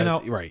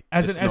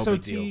 As an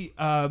SOT,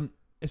 a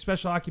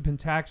special occupant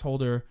tax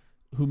holder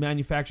who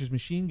manufactures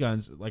machine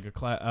guns, like an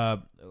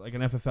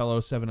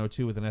FFL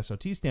 0702 with an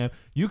SOT stamp,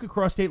 you could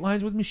cross state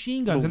lines with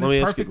machine guns, and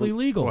it's perfectly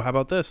legal. Well, how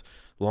about this?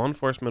 Law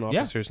enforcement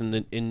officers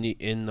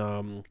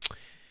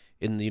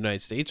in the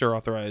United States are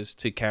authorized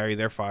to carry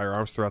their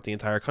firearms throughout the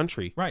entire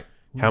country. Right.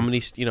 How many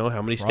state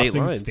lines?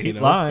 State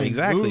lines.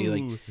 Exactly.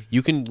 Ooh. Like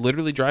you can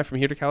literally drive from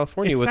here to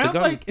California with a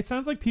gun. It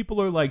sounds like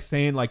people are like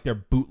saying like they're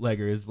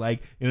bootleggers,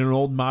 like in an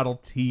old Model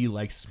T,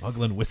 like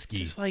smuggling whiskey.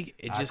 Just like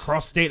it just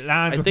cross state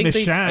lines with I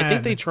Michelle.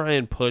 think they try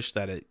and push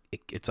that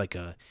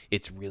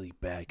it's really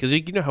bad because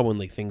you know how when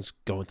like things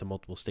go into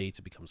multiple states,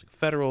 it becomes like a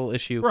federal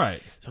issue.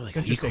 Right. So like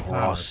you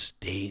cross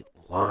state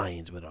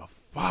lines with a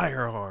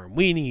firearm.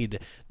 We need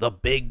the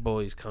big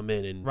boys come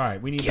in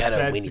and we need get the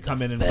them. feds to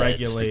come in and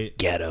regulate.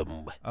 Get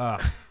them.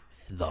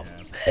 The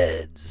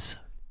feds.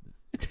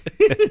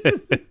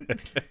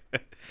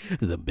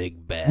 The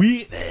big bad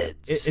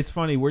feds. It's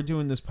funny. We're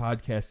doing this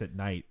podcast at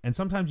night, and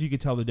sometimes you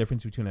could tell the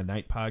difference between a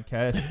night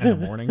podcast and a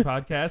morning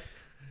podcast.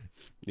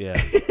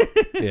 Yeah.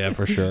 Yeah,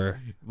 for sure.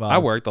 Well, I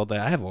worked all day.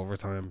 I have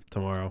overtime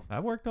tomorrow. I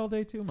worked all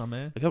day too, my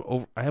man.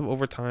 I have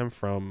overtime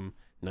from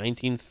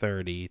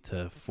 19:30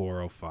 to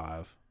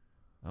 4:05.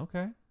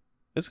 Okay.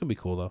 It's going to be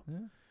cool, though. Yeah.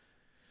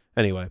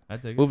 Anyway,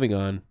 moving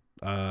on.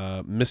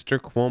 Mr.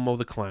 Cuomo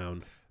the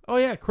Clown. Oh,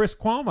 yeah, Chris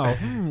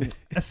Cuomo.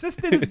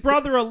 Assisted his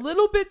brother a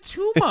little bit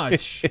too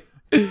much.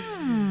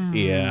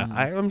 Yeah,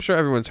 I'm sure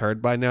everyone's heard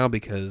by now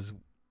because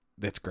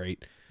that's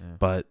great. Yeah.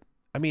 But,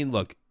 I mean,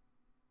 look,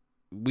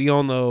 we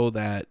all know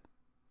that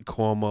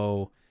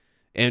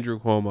Andrew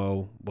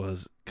Cuomo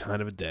was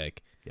kind of a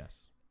dick.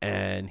 Yes.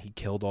 And he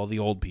killed all the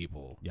old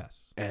people.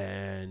 Yes.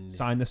 And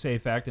signed the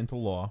SAFE Act into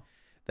law.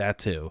 That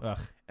too.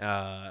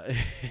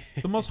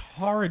 The most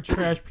horrid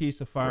trash piece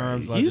of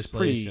firearms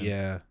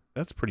legislation.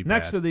 That's pretty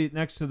bad.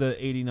 Next to the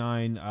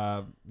 89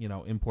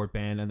 import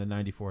ban and the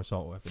 94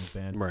 assault weapons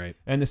ban. Right.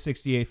 And the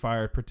 68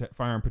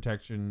 Firearm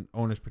Protection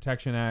Owners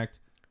Protection Act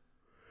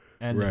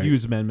and the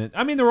Hughes Amendment.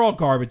 I mean, they're all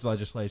garbage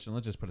legislation.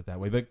 Let's just put it that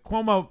way. But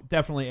Cuomo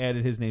definitely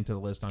added his name to the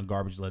list on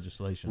garbage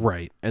legislation.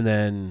 Right. And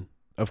then,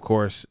 of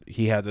course,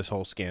 he had this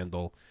whole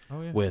scandal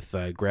with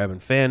grabbing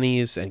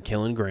fannies and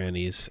killing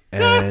grannies.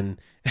 And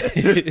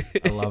I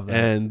love that.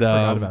 And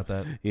forgot about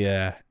that.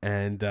 Yeah.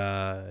 And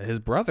his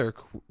brother,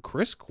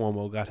 Chris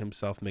Cuomo, got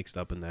himself mixed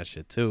up in that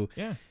shit, too.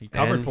 Yeah. He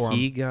covered for him.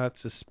 He got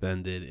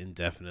suspended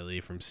indefinitely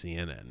from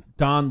CNN.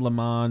 Don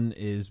Lemon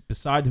is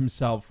beside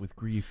himself with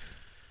grief.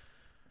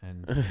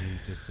 And he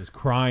just is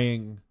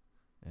crying,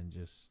 and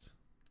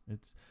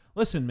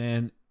listen,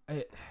 man.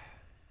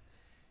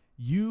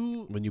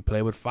 When you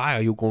play with fire,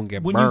 you're gonna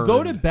get burned. When you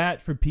go to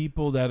bat for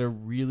people that are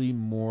really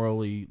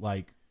morally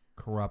like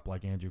corrupt,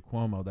 like Andrew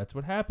Cuomo, that's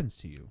what happens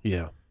to you.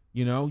 Yeah.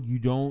 You know, you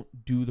don't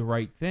do the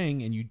right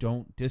thing, and you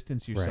don't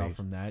distance yourself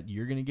from that.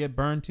 You're gonna get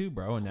burned too,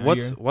 bro. And now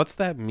what's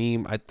that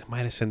meme? I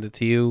might have sent it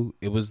to you.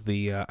 It was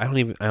the I don't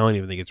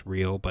even think it's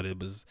real, but it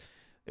was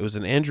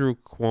an Andrew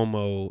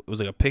Cuomo. It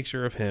was like a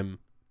picture of him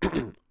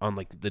on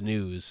like the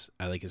news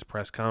at like his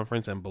press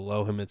conference, and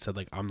below him it said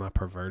like, "I'm not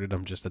perverted,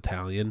 I'm just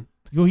Italian."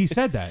 Well, he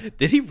said that.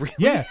 Did he really?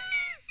 Yeah.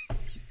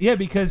 Yeah,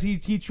 because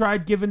he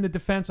tried giving the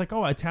defense like,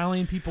 "Oh,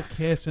 Italian people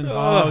kiss and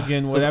hug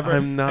and whatever."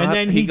 I'm not. And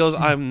then he goes,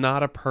 "I'm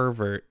not a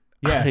pervert.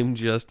 Yeah. I'm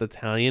just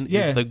Italian."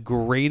 Yeah. Is the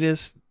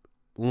greatest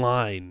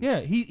line. Yeah,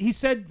 he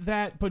said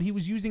that, but he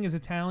was using his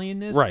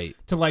Italianness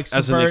to like subvert.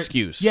 As an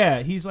excuse.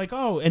 Yeah, he's like,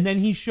 oh, and then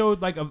he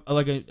showed like a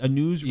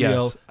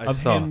newsreel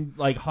of him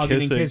like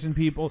hugging and kissing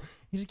people.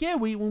 He's like, yeah,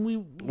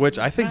 which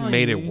I think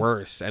made it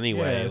worse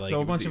anyway. Yeah, like, so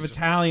a bunch of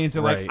Italians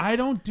are like, I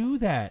don't do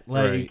that.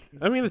 Like,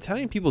 I mean,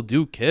 Italian people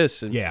do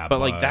kiss, but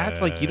like that's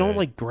like you don't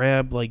like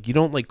grab, like you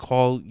don't like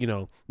call,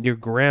 your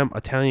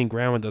Italian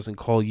grandma doesn't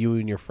call you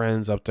and your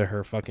friends up to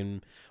her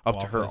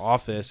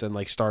office and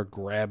like start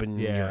grabbing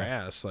your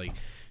ass, like.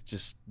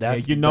 Just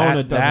that's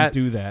Nona doesn't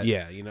do that.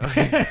 Yeah,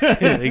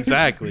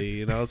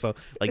 exactly. So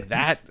like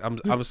that.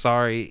 I'm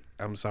sorry,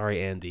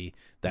 Andy.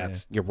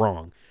 You're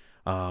wrong.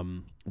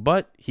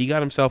 But he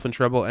got himself in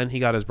trouble and he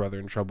got his brother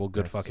in trouble.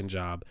 Good fucking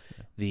job.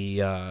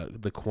 Yeah.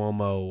 The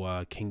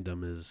Cuomo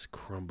kingdom is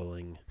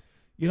crumbling.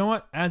 You know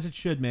what? As it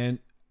should, man.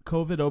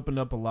 COVID opened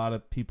up a lot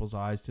of people's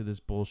eyes to this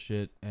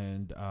bullshit,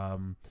 and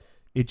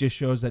it just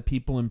shows that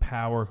people in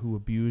power who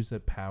abuse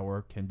that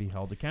power can be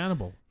held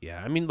accountable.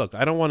 Yeah, I mean, look,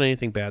 I don't want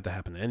anything bad to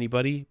happen to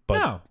anybody,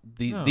 but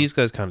these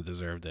guys kind of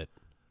deserved it.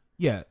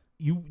 Yeah,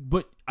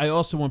 but I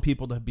also want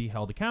people to be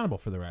held accountable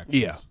for their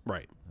actions. Yeah,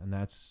 right. And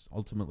that's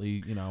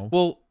ultimately,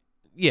 Well,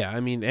 yeah, I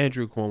mean,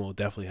 Andrew Cuomo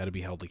definitely had to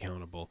be held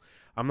accountable.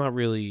 I'm not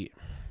really...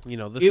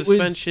 the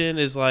suspension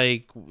is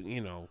like,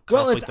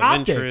 conflict of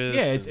interest.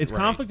 Yeah, it's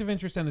conflict of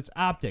interest and it's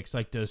optics.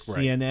 Like, does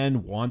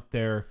CNN want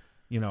their...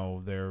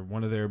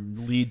 one of their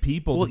lead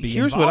people to be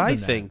here's what I in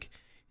think.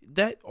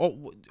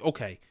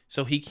 Okay,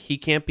 so he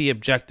can't be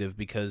objective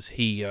because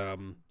his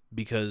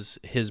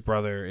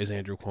brother is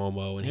Andrew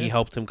Cuomo and he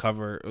helped him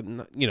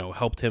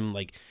helped him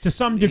like to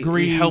some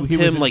degree he helped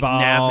him like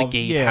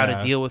navigate how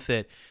to deal with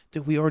it.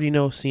 Dude, we already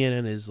know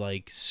CNN is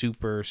like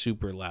super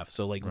left.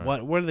 So like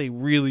what are they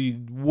really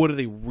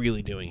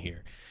doing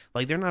here?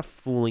 Like they're not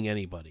fooling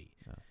anybody.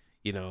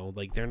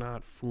 Like they're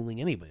not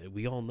fooling anybody.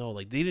 We all know,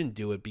 like they didn't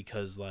do it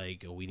because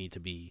like we need to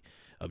be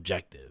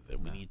objective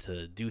and we need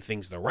to do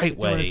things the right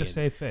Doing way. it to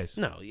save face.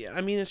 No, yeah,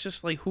 I mean, it's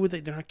just like, who are they?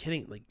 They're not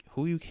kidding. Like,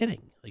 who are you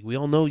kidding? Like, we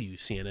all know you,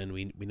 CNN.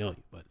 We know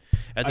you. But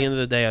at the end of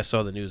the day, I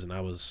saw the news and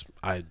I was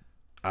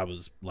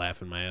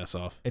laughing my ass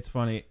off. It's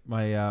funny.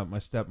 My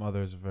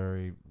stepmother is a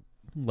very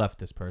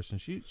leftist person.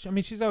 I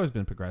mean, she's always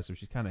been progressive.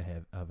 She's kind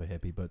of a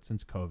hippie, but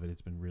since COVID,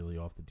 it's been really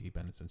off the deep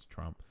end since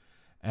Trump.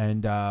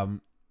 And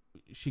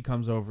she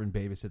comes over and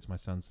babysits my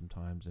son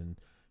sometimes, and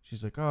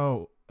she's like,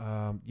 "Oh,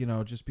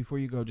 just before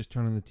you go, just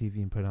turn on the TV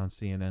and put on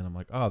CNN." I'm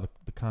like, "Oh,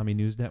 the Commie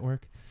News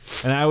Network,"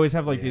 and I always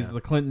have like these, the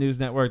Clinton News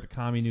Network, the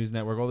Commie News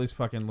Network, all these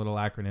fucking little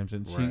acronyms,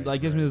 and she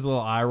gives me this little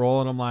eye roll,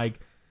 and I'm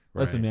like,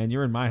 "Listen, man,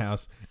 you're in my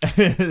house."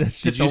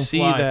 Did you see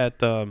that?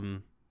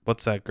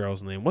 What's that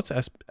girl's name? What's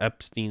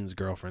Epstein's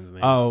girlfriend's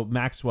name? Oh,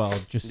 Maxwell,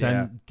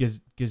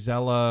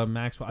 Gisela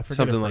Maxwell. I forget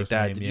something her like first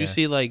that. name, Did you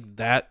see like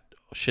that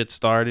shit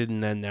started,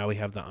 and then now we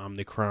have the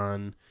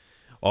Omicron.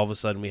 All of a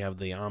sudden, we have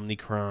the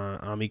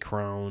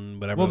Omicron,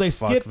 whatever. Well, the they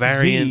fuck skipped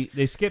variant. G.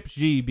 They skipped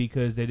G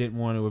because they didn't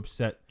want to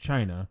upset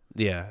China.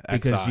 Yeah,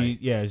 because XI.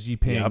 Xi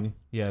Jinping,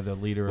 the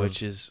leader,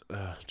 which is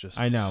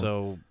just I know.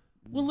 so.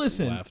 Well,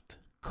 listen, left.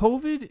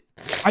 COVID.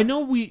 I know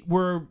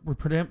we're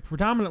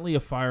predominantly a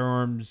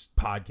firearms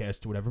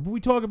podcast or whatever, but we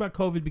talk about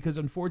COVID because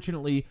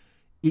unfortunately,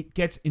 it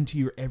gets into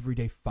your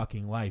everyday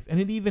fucking life, and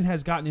it even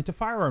has gotten into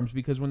firearms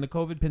because when the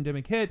COVID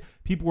pandemic hit,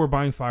 people were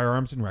buying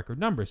firearms in record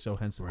numbers. So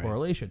hence the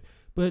correlation,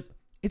 but.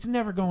 It's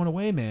never going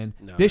away, man.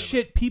 No, this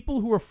never. shit,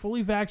 people who are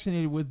fully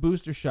vaccinated with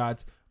booster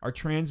shots are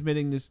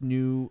transmitting this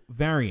new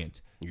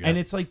variant. Yeah. And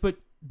it's like, but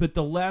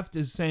the left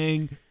is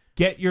saying,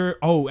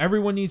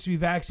 everyone needs to be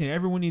vaccinated.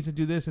 Everyone needs to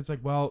do this. It's like,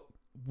 well,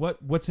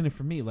 what's in it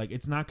for me? Like,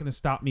 it's not going to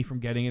stop me from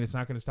getting it. It's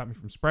not going to stop me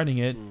from spreading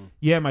it.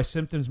 Yeah, my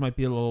symptoms might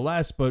be a little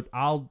less, but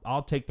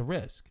I'll take the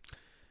risk.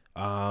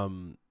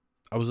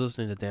 I was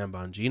listening to Dan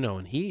Bongino,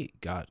 and he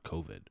got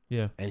COVID.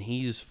 Yeah. And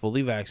he's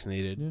fully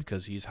vaccinated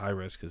because he's high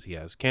risk because he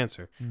has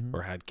cancer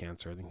or had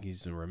cancer. I think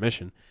he's in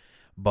remission.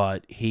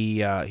 But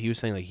he was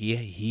saying like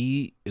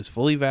he is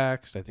fully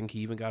vaxxed. I think he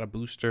even got a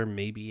booster,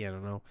 maybe, I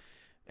don't know.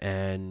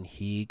 And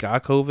he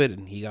got COVID,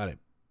 and he got it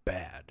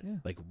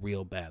bad, like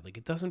real bad. Like,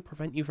 it doesn't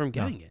prevent you from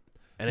getting it,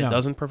 and it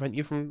doesn't prevent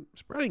you from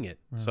spreading it.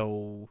 Right.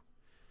 So.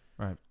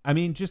 Right. I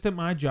mean, just at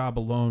my job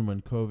alone,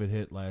 when COVID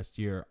hit last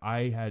year,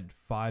 I had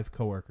 5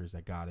 coworkers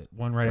that got it,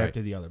 one right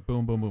after the other.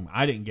 Boom, boom, boom.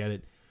 I didn't get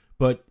it,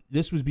 but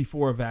this was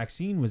before a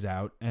vaccine was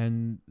out,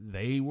 and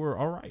they were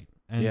all right.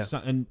 And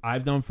and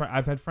I've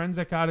had friends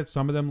that got it.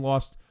 Some of them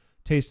lost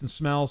taste and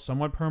smell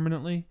somewhat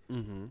permanently.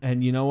 Mm-hmm.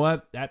 And you know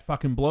what? That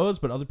fucking blows.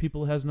 But other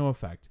people, it has no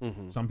effect.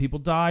 Mm-hmm. Some people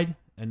died,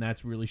 and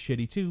that's really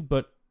shitty too.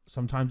 But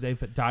sometimes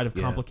they've died of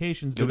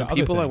complications. The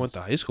people I went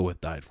to high school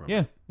with died from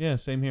it. Yeah,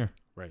 same here.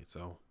 Right.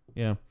 So.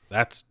 Yeah.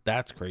 That's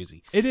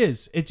crazy. It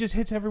is. It just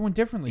hits everyone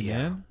differently,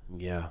 man.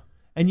 Yeah.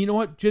 And you know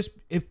what? Just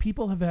if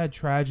people have had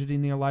tragedy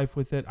in their life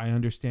with it, I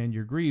understand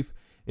your grief.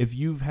 If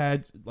you've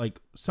had, like,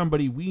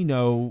 somebody we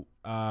know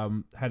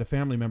had a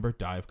family member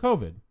die of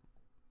COVID.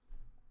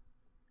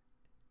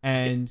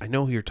 And I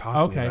know who you're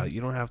talking about. You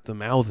don't have to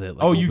mouth it.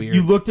 Like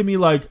you looked at me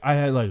like I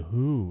had like,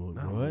 who?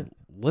 No, what?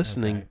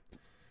 Listening. Okay.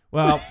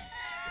 Well,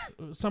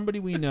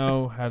 somebody we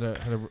know had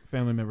a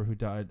family member who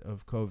died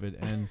of COVID,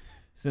 and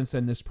since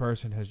then, this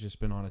person has just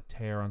been on a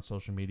tear on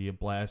social media,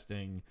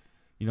 blasting,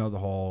 the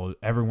whole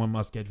everyone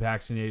must get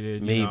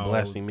vaccinated.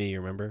 Blasting me, you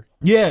remember?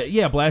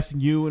 Yeah, blasting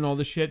you and all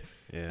this shit.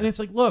 Yeah. And it's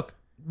like, look,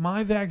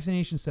 my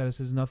vaccination status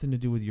has nothing to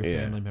do with your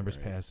family members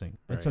passing.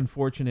 It's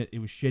unfortunate. It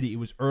was shitty. It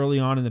was early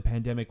on in the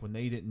pandemic when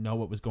they didn't know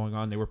what was going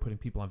on. They were putting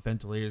people on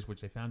ventilators,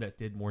 which they found out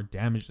did more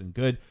damage than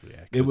good.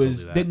 Yeah, it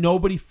was that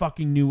nobody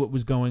fucking knew what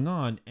was going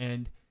on,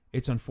 and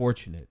it's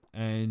unfortunate.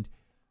 And,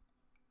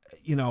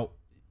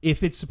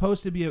 if it's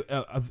supposed to be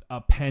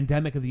a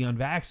pandemic of the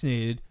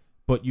unvaccinated,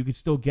 but you could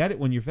still get it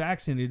when you're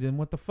vaccinated, then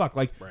what the fuck?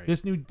 Like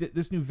this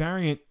new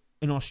variant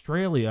in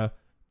Australia,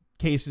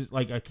 cases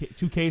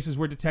 2 cases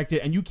were detected,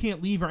 and you can't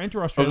leave or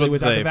enter Australia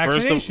without the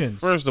vaccinations.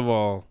 First of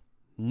all,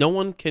 no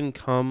one can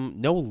come,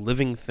 no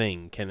living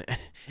thing can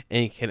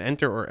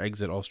enter or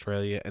exit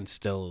Australia, and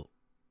still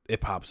it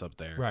pops up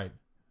there. Right.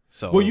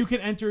 So you can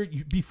enter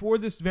before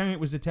this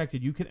variant was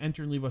detected. You could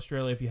enter and leave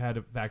Australia if you had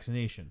a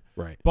vaccination.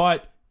 Right.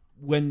 But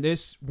when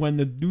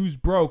the news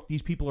broke,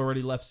 these people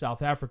already left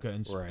South Africa,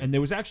 and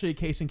there was actually a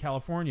case in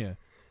California,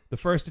 the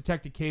first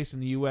detected case in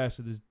the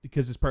U.S.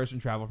 because this person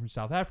traveled from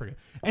South Africa,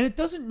 and it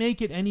doesn't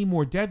make it any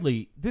more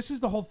deadly. This is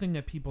the whole thing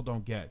that people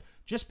don't get.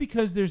 Just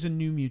because there's a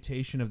new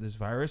mutation of this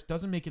virus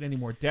doesn't make it any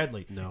more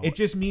deadly. No. It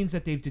just means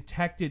that they've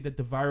detected that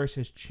the virus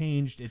has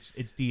changed its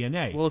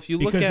DNA. Well,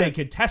 because they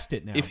could test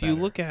it now. If you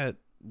look at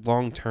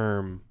long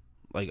term,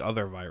 like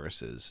other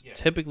viruses,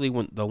 typically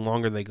when the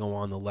longer they go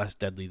on, the less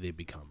deadly they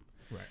become.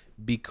 Right.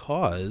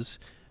 Because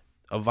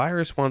a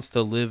virus wants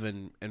to live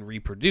and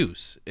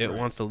reproduce. It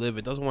wants to live.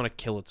 It doesn't want to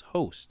kill its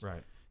host.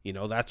 Right.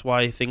 That's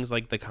why things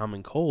like the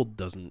common cold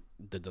doesn't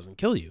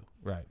kill you.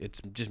 Right. It's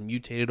just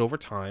mutated over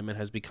time and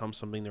has become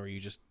something where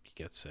you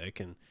get sick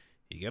and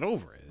you get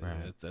over it.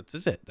 Right.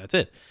 That's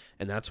it.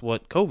 And that's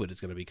what COVID is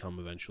going to become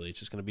eventually. It's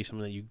just going to be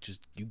something that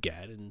you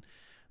get, and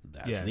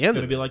That's yeah, the end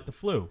it's of be it. like the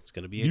flu. It's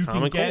going to be a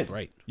common cold,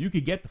 right? You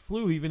could get the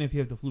flu even if you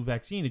have the flu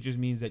vaccine. It just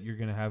means that you're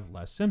going to have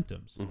less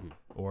symptoms,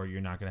 or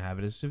you're not going to have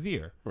it as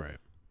severe. Right.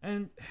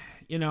 And,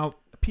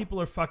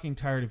 people are fucking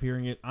tired of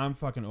hearing it. I'm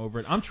fucking over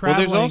it. I'm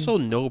traveling. Well, there's also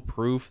no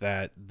proof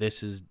that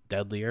this is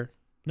deadlier.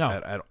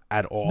 No.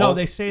 At all. No,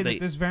 they say that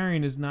this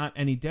variant is not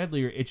any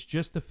deadlier. It's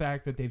just the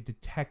fact that they've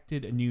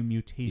detected a new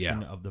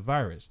mutation of the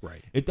virus.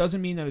 Right. It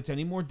doesn't mean that it's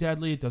any more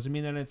deadly. It doesn't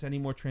mean that it's any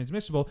more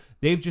transmissible.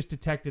 They've just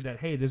detected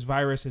that, hey, this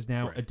virus has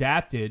now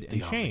adapted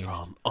and changed.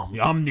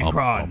 The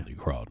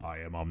Omicron. I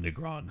am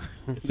Omicron.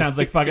 It sounds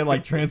like fucking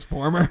like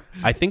Transformer.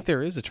 I think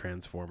there is a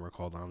Transformer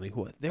called Omni.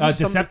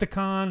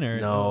 Decepticon? Or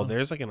No,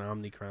 there's like an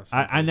Omicron.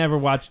 I never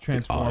watched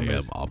Transformers. I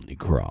am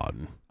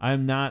Omicron.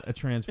 I'm not a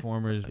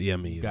Transformers me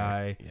either.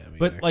 guy. Yeah, me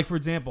but either. like, for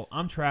example,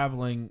 I'm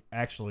traveling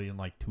actually in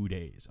like 2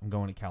 days. I'm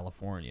going to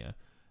California,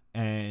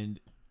 and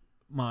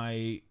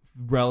my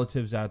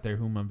relatives out there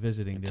whom I'm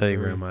visiting. Tell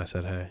your grandma I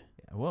said hey.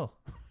 Yeah, well,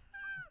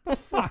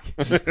 fuck.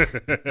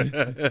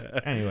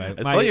 Anyway,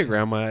 I saw your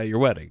grandma at your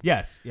wedding.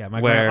 Yes, yeah,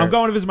 my grandma. I'm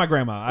going to visit my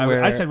grandma.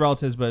 I said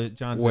relatives, but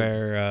John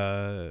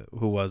said.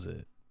 Who was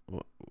it?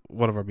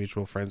 One of our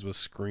mutual friends was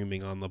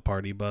screaming on the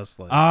party bus.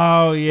 Like,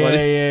 oh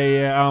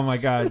yeah. Oh my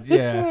god,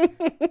 yeah.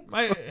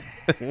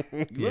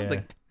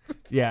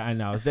 Yeah, I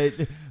know.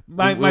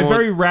 My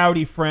very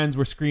rowdy friends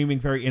were screaming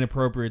very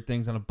inappropriate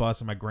things on a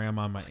bus, and my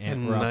grandma and my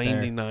aunt were out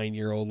there.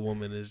 99-year-old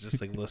woman is just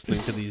like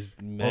listening to these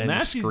men well, now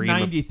scream. she's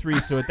 93,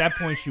 so at that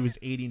point she was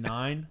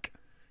 89.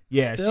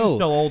 Yeah, she's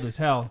still old as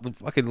hell.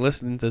 Fucking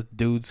listening to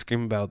dudes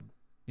scream about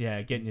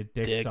getting your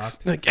dick dicks.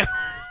 sucked.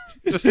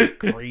 Just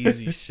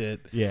crazy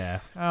shit. Yeah.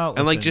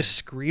 And like just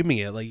screaming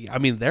it. Like, I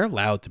mean, they're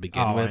loud to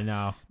begin with. I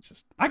know.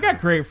 I got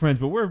great friends,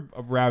 but we're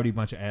a rowdy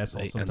bunch of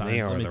assholes sometimes. And they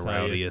are the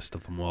rowdiest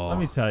of them all. Let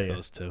me tell you.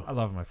 Those two. I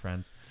love my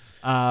friends.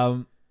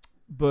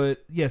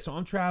 But yeah, so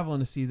I'm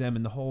traveling to see them,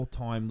 and the whole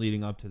time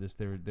leading up to this,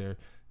 they're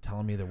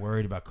telling me they're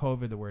worried about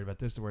COVID, they're worried about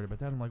this, they're worried about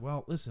that. I'm like,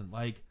 well, listen,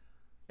 like,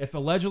 if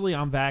allegedly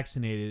I'm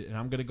vaccinated and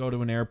I'm going to go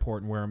to an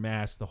airport and wear a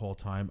mask the whole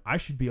time, I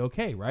should be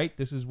okay, right?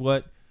 This is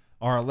what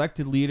our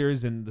elected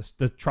leaders and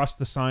the trust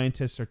the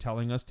scientists are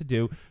telling us to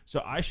do.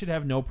 So I should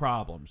have no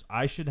problems.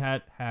 I should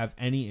have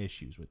any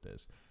issues with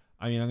this.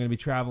 I mean, I'm going to be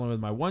traveling with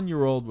my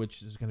 1-year-old,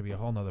 which is going to be a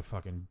whole nother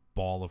fucking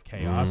ball of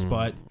chaos.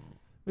 But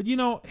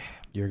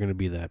you're going to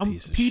be that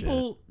piece of shit.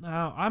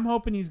 Now, I'm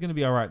hoping he's going to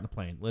be all right in the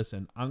plane.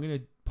 Listen, I'm going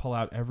to pull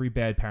out every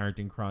bad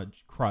parenting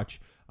crutch.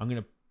 I'm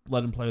going to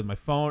let him play with my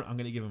phone. I'm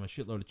going to give him a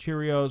shitload of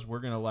Cheerios. We're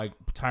going to like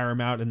tire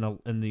him out in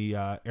the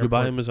airport. Did you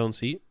buy him his own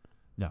seat?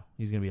 No,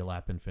 he's going to be a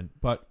lap infant.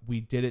 But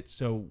we did it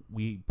so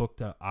we booked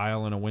an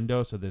aisle and a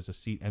window, so there's a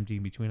seat empty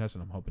in between us,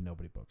 and I'm hoping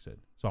nobody books it.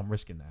 So I'm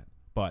risking that.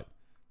 But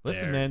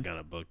listen, man,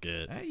 gonna book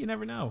it. You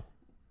never know.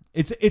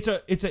 It's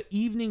a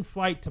evening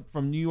flight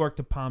from New York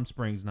to Palm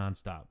Springs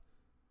nonstop.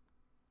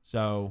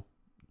 So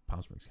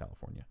Palm Springs,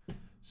 California.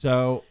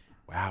 So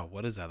wow,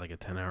 what is that? Like a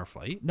 10-hour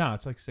flight? No,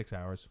 it's like 6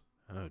 hours.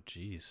 Oh,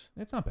 jeez.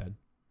 It's not bad.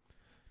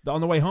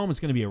 On the way home, it's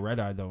going to be a red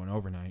eye though, and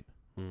overnight.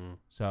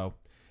 So.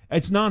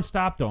 It's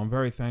nonstop, though. I'm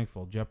very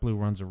thankful. JetBlue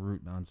runs a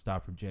route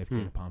nonstop from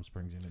JFK to Palm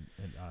Springs.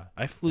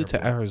 I flew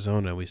to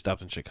Arizona. We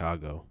stopped in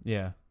Chicago.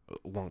 Yeah.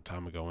 A long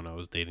time ago when I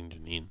was dating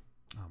Janine.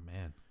 Oh,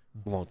 man.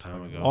 A long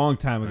time ago. Long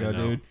time ago,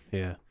 dude.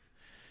 Yeah.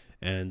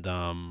 And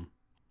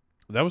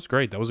that was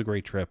great. That was a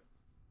great trip.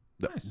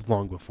 Nice.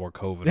 Long before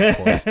COVID, of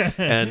course.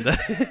 And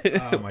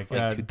oh, my God.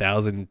 Like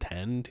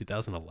 2010,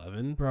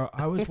 2011. Bro,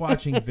 I was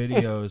watching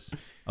videos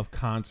of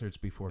concerts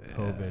before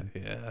COVID.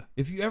 Yeah.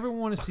 If you ever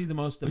want to see the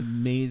most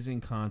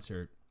amazing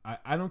concert,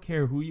 I don't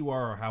care who you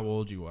are or how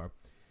old you are.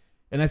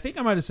 And I think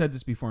I might have said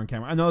this before on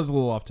camera. I know it's a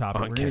little off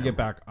topic. We're going to get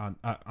back on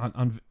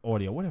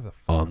audio. Whatever the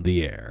fuck. On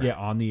the air. Yeah,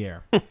 on the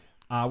air.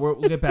 We'll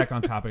get back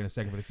on topic in a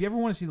second. But if you ever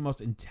want to see the most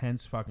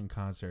intense fucking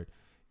concert,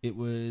 it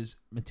was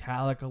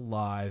Metallica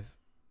live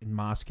in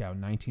Moscow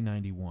in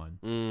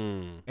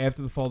 1991.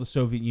 After the fall of the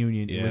Soviet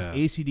Union. It was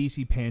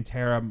AC/DC,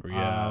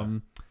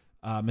 Pantera,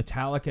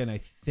 Metallica, and I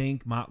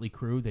think Motley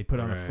Crue. They put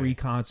on a free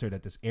concert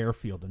at this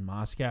airfield in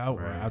Moscow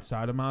or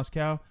outside of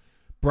Moscow.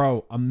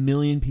 Bro, 1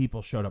 million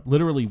people showed up.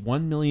 Literally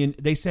 1 million.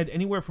 They said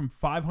anywhere from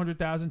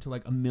 500,000 to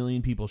like 1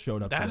 million people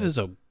showed up. That is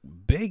a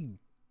big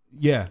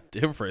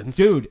difference.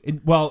 Dude.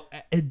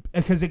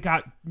 Because it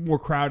got more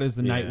crowded as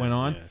the night went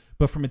on. Yeah.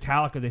 But for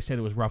Metallica, they said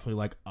it was roughly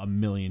like 1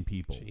 million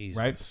people,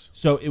 right?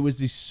 So it was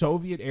the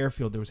Soviet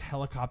airfield. There was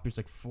helicopters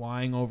like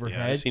flying overhead.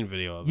 Yeah, I've seen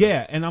video of it.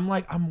 Yeah, and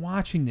I'm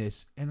watching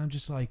this, and I'm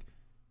just like,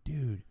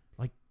 dude,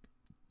 like,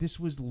 this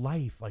was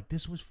life. Like,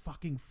 this was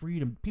fucking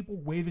freedom. People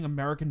were waving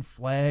American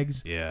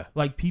flags. Yeah.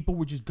 Like, people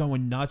were just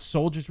going nuts.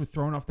 Soldiers were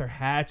throwing off their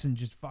hats and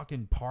just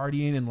fucking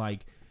partying, and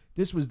like,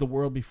 this was the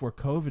world before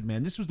COVID,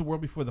 man. This was the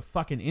world before the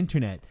fucking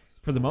internet,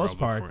 for the most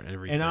part.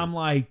 And I'm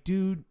like,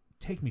 dude,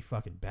 take me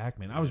fucking back,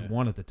 man. I was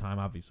 1 at the time.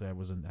 Obviously, I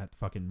wasn't at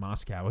fucking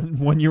Moscow,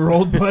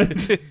 1-year-old.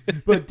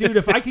 But dude,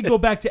 if I could go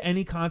back to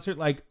any concert,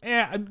 like,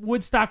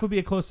 Woodstock would be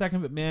a close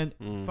second. But man,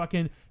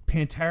 fucking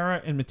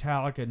Pantera and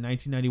Metallica in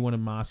 1991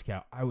 in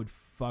Moscow, I would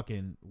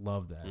fucking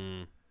love that.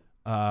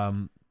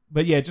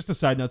 But yeah, just a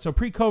side note. So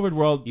pre-COVID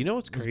world, You know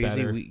what's was crazy?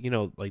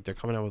 better. Like they're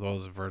coming out with all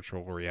this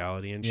virtual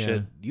reality and Yeah.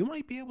 shit. You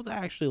might be able to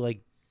actually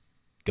like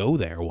go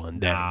there one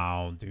day.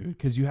 No, dude,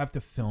 because you have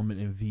to film it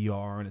in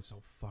VR and it's a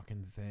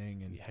fucking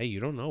thing. And Hey, you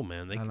don't know,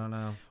 man. I don't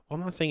know. Well,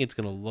 I'm not saying it's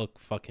gonna look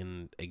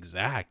fucking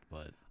exact,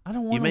 but I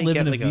don't you want to may live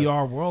get in a like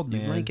VR world,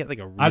 man. you might get like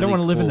a really I don't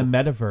want to live in the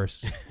cool-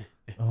 metaverse.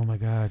 Oh my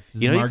god! This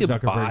is You know, you Mark could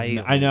Zuckerberg's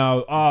buy- I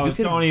know. Oh, you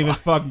could don't even buy-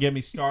 fucking get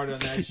me started on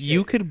that shit.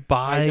 You could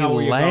buy know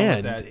where you're going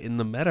with land that. in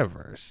the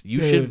metaverse. You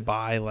Dude. should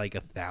buy like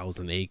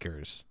 1,000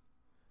 acres.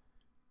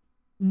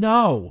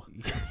 No.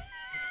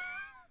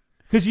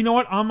 Because you know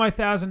what? On my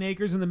 1,000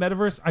 acres in the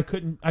metaverse,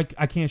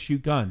 I can't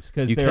shoot guns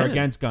because You they're can.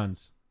 against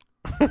guns.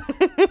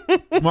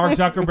 Mark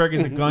Zuckerberg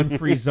is a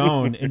gun-free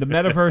zone, and the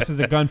metaverse is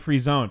a gun-free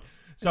zone.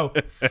 So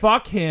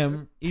fuck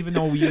him, even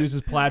though we use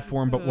his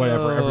platform, but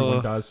whatever,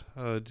 everyone does.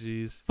 Oh,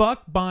 jeez.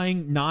 Fuck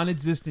buying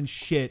non-existent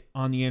shit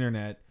on the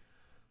internet.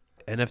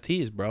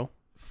 NFTs, bro.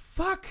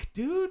 Fuck,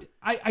 dude.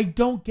 I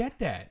don't get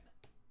that.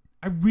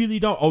 I really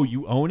don't. Oh,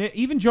 you own it?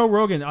 Even Joe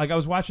Rogan, like I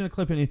was watching a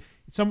clip and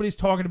somebody's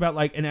talking about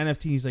like an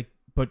NFT. He's like,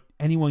 but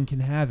anyone can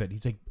have it.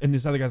 He's like, and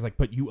this other guy's like,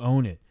 but you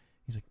own it.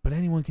 He's like, but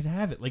anyone can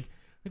have it. Like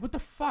what the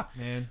fuck,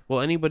 man? Well,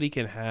 anybody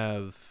can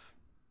have,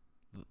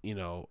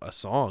 a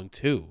song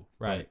too.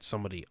 Right. But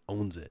somebody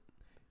owns it.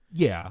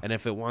 Yeah. And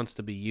if it wants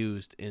to be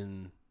used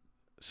in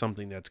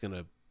something that's going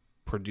to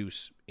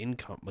produce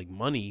income, like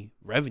money,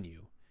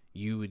 revenue,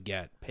 you would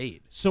get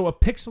paid. So a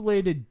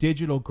pixelated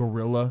digital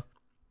gorilla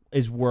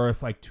is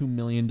worth like $2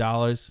 million.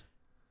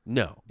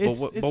 No. It's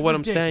But what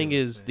I'm saying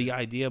ridiculous, is man. the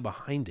idea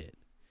behind it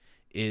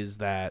is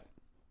that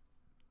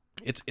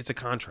it's a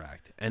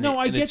contract, and No,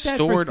 I get it's that for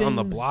stored on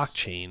the things-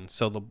 blockchain.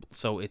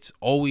 So it's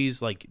always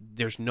like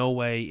there's no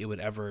way it would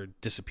ever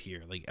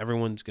disappear. Like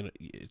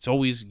it's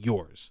always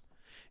yours.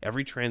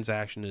 Every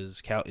transaction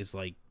is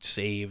like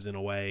saved in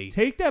a way.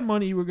 Take that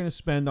money you were going to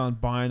spend on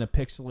buying a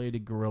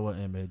pixelated gorilla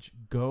image,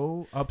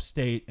 go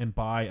upstate and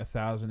buy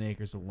 1,000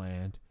 acres of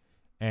land,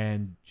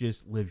 and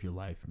just live your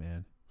life,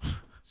 man.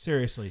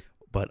 Seriously.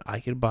 But I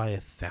could buy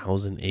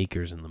 1,000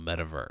 acres in the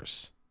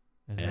metaverse.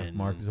 And have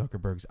Mark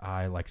Zuckerberg's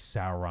eye like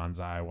Sauron's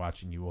eye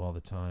watching you all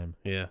the time.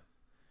 Yeah.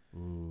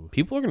 Ooh.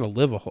 People are gonna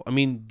live a whole. I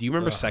mean, do you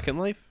remember Ugh. Second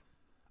Life?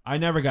 I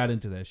never got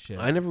into that shit.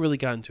 I never really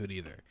got into it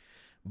either.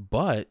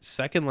 But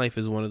Second Life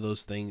is one of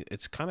those things.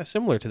 It's kind of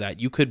similar to that.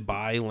 You could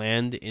buy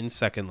land in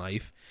Second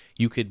Life.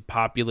 You could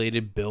populate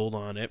it, build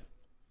on it.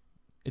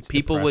 It's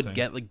People would depressing.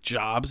 get like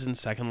jobs in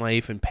Second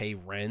Life and pay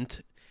rent,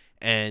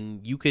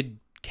 and you could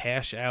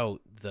cash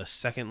out the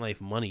Second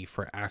Life money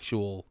for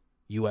actual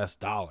U.S.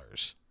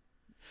 dollars.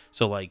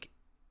 So like,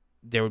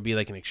 there would be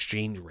like an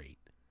exchange rate.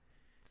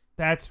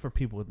 That's for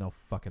people with no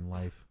fucking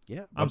life.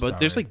 Yeah, I'm but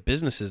there's sorry. like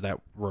businesses that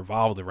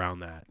revolved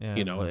around that. Yeah,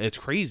 You know, I know. it's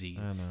crazy.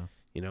 I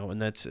know.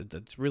 And that's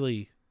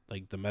really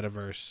like the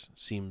metaverse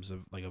seems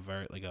like a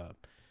very like a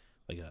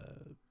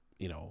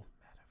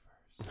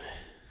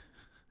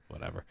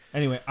whatever.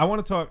 Anyway, I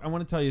want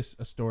to tell you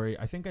a story.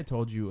 I think I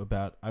told you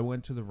about. I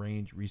went to the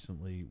range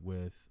recently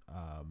with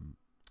a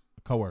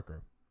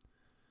coworker,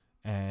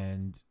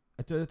 and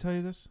did I tell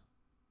you this?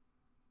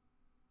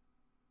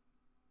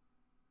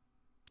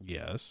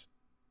 Yes.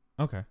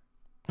 Okay.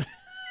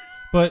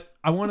 But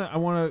I want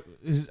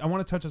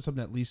to touch on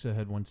something that Lisa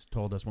had once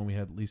told us when we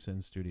had Lisa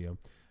in studio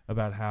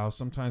about how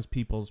sometimes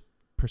people's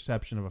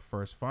perception of a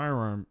first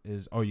firearm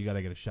is, oh, you got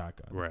to get a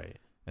shotgun. Right.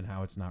 And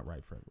how it's not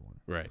right for everyone.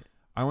 Right.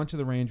 I went to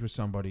the range with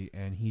somebody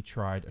and he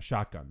tried a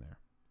shotgun there,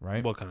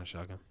 right? What kind of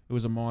shotgun? It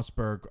was a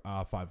Mossberg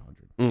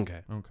 500. Okay.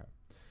 Okay.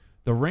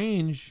 The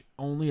range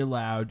only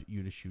allowed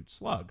you to shoot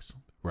slugs.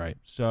 Right.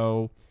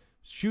 So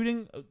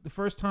shooting the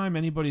first time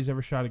anybody's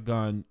ever shot a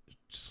gun,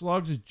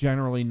 slugs is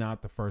generally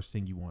not the first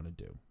thing you want to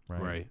do,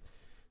 right? Right.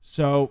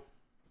 So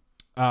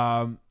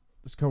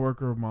this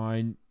coworker of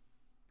mine,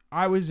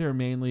 I was there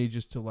mainly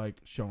just to like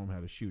show him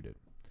how to shoot it,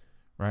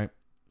 right?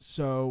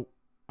 So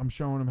I'm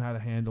showing him how to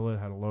handle it,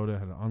 how to load it,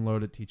 how to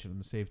unload it, teaching him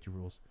the safety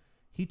rules.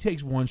 He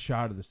takes one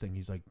shot of this thing.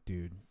 He's like,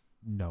 dude,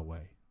 no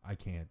way. I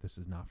can't. This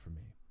is not for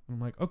me. I'm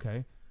like,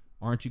 okay.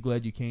 Aren't you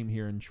glad you came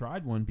here and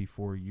tried one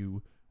before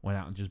you went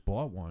out and just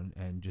bought one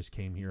and just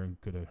came here and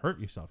could have hurt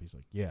yourself? He's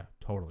like, yeah,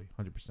 totally,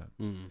 100%.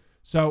 Mm.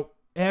 So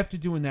after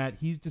doing that,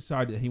 he's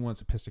decided that he wants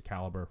a pistol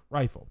caliber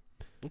rifle.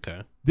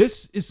 Okay.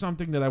 This is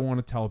something that I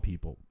want to tell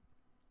people.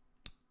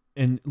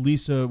 And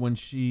Lisa, when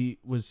she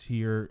was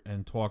here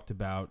and talked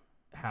about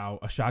how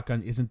a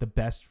shotgun isn't the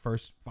best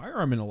first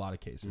firearm in a lot of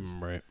cases.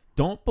 Right.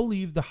 Don't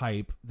believe the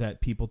hype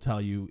that people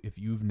tell you if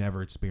you've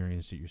never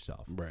experienced it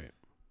yourself. Right.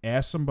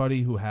 Ask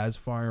somebody who has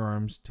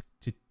firearms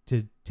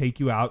to take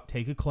you out,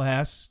 take a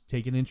class,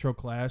 take an intro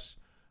class,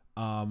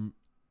 and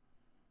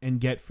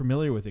get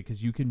familiar with it,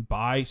 because you can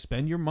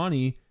spend your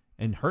money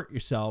and hurt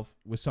yourself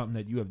with something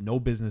that you have no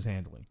business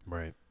handling.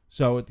 Right.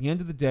 So at the end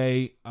of the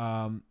day,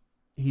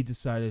 he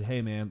decided,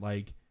 hey man,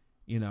 like,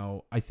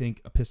 I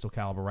think a pistol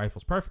caliber rifle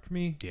is perfect for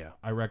me. Yeah.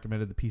 I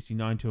recommended the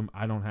PC9 to him.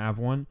 I don't have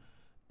one.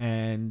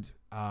 And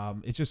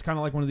it's just kind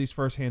of like one of these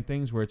firsthand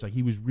things where it's like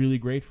he was really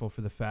grateful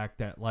for the fact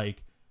that,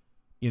 like,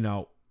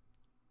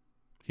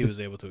 he was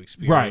able to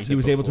experience Right, it he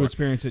was able to before.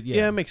 experience it. Yeah,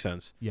 Yeah, it makes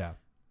sense. yeah.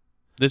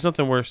 There's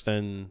nothing worse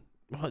than,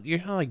 well, you're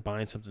not like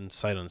buying something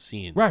sight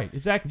unseen. Right,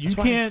 exactly. You That's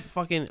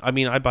why can't. I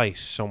mean, I buy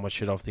so much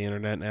shit off the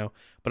internet now,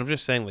 but I'm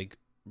just saying, like,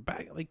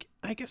 back, like,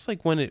 I guess,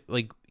 like, when it,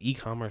 like,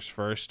 e-commerce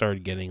first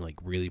started getting, like,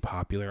 really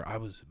popular, I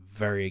was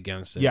very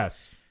against it.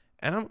 Yes.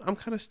 And I'm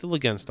kind of still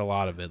against a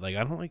lot of it. Like,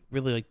 I don't like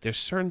really, like, there's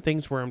certain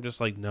things where I'm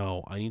just like,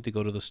 no, I need to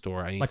go to the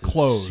store. I need Like to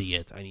clothes. see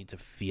it. I need to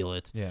feel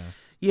it. Yeah.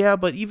 Yeah,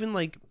 but even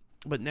like,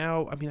 but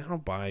now, I mean, I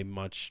don't buy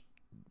much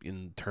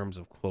in terms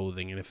of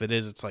clothing. And if it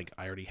is, it's like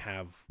I already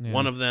have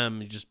one of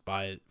them. You just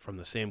buy it from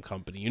the same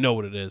company. You know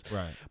what it is.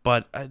 Right.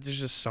 But there's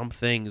just some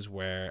things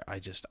where I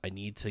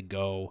need to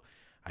go.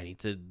 I need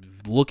to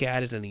look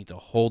at it. I need to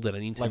hold it. I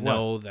need to Like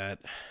know that.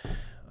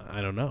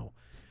 I don't know.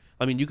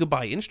 I mean, you could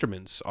buy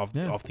instruments off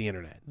the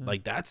internet. Yeah.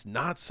 Like, that's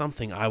not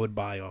something I would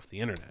buy off the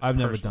internet. I've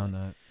never personally.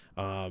 done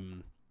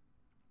that.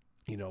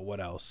 You know what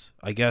else?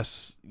 I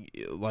guess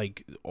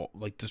like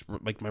this,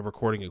 like my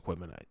recording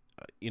equipment.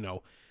 You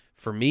know,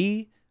 for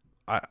me,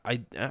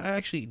 I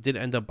actually did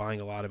end up buying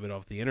a lot of it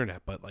off the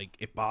internet, but like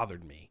it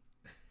bothered me.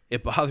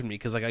 It bothered me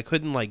because like I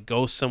couldn't like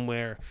go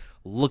somewhere,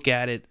 look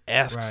at it,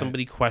 ask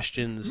somebody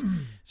questions,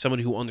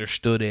 somebody who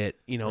understood it.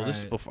 You know, this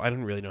is before I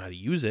didn't really know how to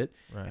use it,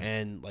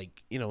 and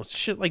like, you know,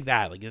 shit like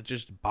that. Like, it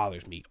just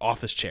bothers me.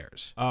 Office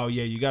chairs. Oh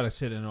yeah, you got to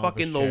sit in an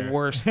Fucking office chair. the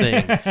worst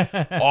thing.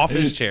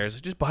 Office chairs.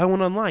 Just buy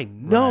one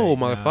online. No,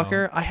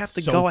 motherfucker. No. I have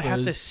to go. I have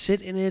to Sofas.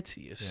 sit in it.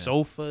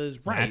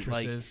 Sofas. Right.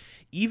 Like, Mattresses.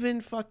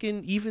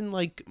 even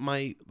like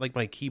my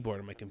keyboard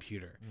on my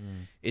computer.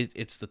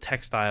 It's the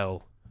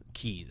textile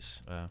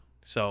keys.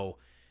 So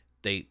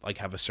they like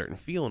have a certain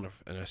feel and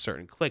a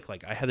certain click.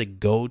 Like, I had to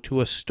go to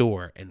a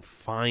store and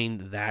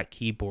find that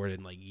keyboard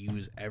and like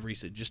use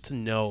just to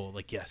know,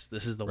 like, yes,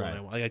 this is the one I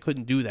want. Like, I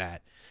couldn't do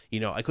that.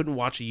 You know, I couldn't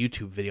watch a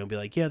YouTube video and be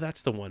like, yeah,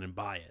 that's the one, and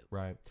buy it.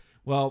 Right.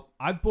 Well,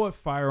 I've bought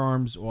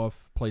firearms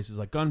off places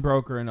like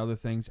Gunbroker and other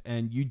things,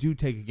 and you do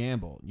take a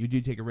gamble. You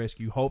do take a risk.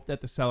 You hope that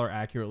the seller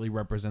accurately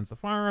represents the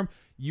firearm.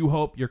 You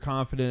hope you're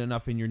confident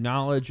enough in your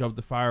knowledge of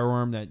the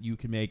firearm that you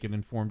can make an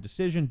informed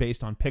decision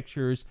based on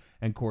pictures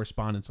and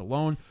correspondence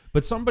alone.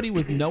 But somebody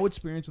with no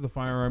experience with a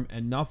firearm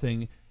and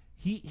nothing,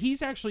 he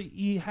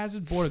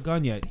hasn't bought a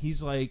gun yet.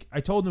 He's like,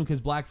 I told him because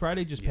Black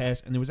Friday just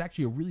passed, and there was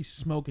actually a really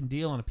smoking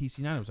deal on a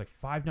PC9. It was like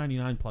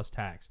 $599 plus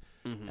tax.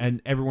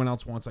 And everyone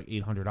else wants like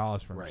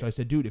 $800 from him. So I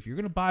said, dude, if you're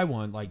going to buy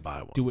one,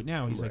 do it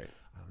now. He's like,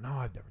 I don't know.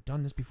 I've never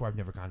done this before. I've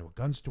never gone to a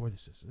gun store.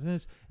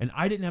 This. And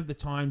I didn't have the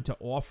time to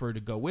offer to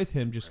go with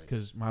him just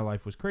because my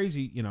life was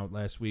crazy, you know,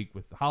 last week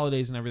with the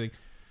holidays and everything.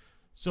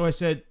 So I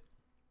said,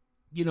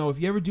 you know, if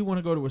you ever do want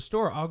to go to a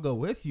store, I'll go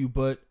with you.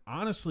 But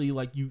honestly,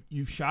 like,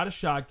 you've shot a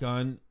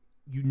shotgun.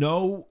 You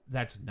know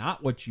that's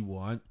not what you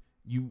want.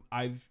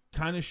 I've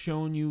kind of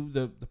shown you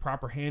the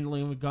proper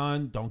handling of a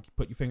gun. Don't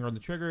put your finger on the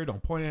trigger.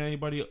 Don't point at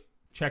anybody.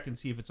 Check and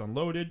see if it's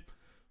unloaded.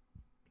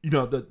 You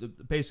know, the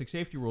basic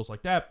safety rules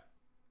like that.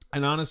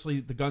 And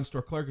honestly, the gun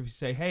store clerk, if you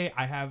say, hey,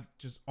 I have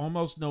just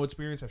almost no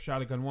experience. I've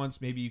shot a gun once.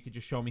 Maybe you could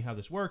just show me how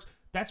this works.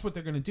 That's what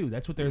they're going to do.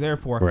 That's what they're there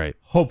for. Right.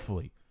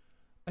 Hopefully.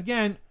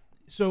 Again,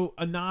 so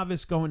a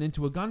novice going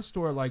into a gun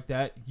store like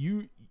that,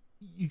 you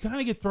kind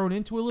of get thrown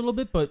into a little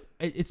bit, but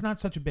it's not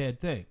such a bad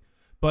thing.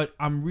 But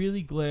I'm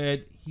really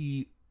glad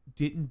he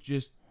didn't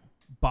just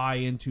buy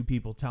into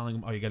people telling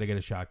him, oh, you got to get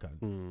a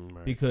shotgun.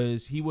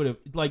 Because he would have,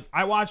 like,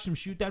 I watched him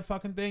shoot that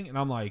fucking thing, and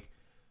I'm like,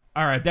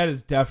 all right, that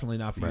is definitely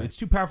not for you. It's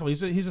too powerful.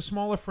 He's a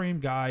smaller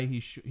frame guy.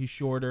 He's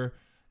shorter,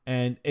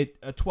 and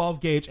a 12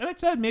 gauge, and I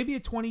said maybe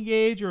a 20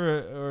 gauge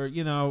or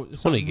you know,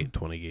 20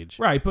 gauge.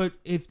 Right, but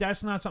if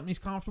that's not something he's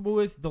comfortable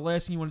with, the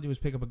last thing you want to do is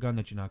pick up a gun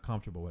that you're not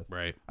comfortable with.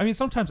 Right. I mean,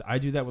 sometimes I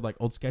do that with like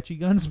old sketchy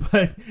guns,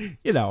 but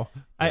you know,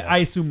 I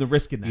assume the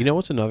risk in that. You know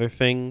what's another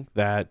thing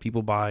that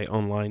people buy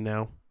online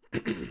now?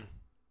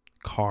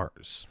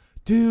 Cars.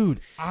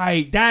 Dude,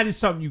 that is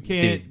something you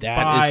can't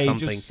buy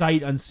just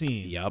sight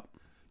unseen. Yep.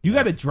 You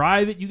got to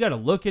drive it. You got to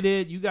look at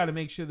it. You got to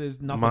make sure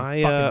there's nothing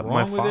fucking wrong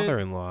with it. My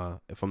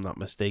father-in-law, if I'm not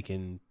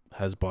mistaken,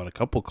 has bought a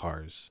couple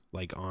cars,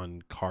 like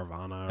on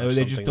Carvana or something.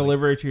 They just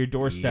deliver it to your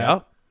doorstep.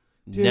 Yep.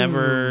 Dude.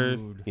 Never,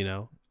 you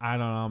know. I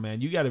don't know, man.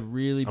 You got to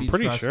really be I'm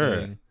pretty trusting.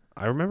 sure.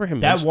 I remember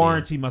him. That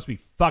warranty must be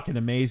fucking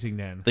amazing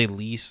then. They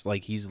lease,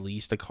 like, he's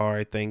leased a car,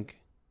 I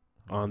think,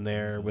 on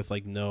there with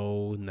like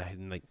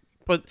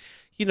but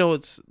you know,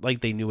 it's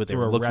like they knew what they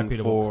were looking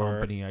for.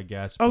 Company, I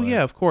guess. Oh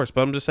yeah, of course.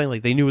 But I'm just saying,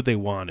 like, they knew what they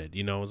wanted.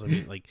 You know, I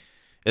mean, like,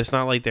 it's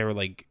not like they were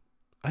like,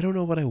 I don't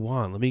know what I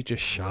want. Let me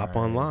just shop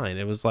online.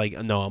 It was like,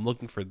 no, I'm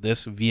looking for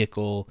this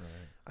vehicle.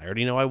 I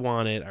already know I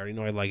want it. I already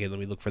know I like it. Let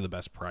me look for the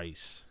best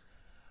price.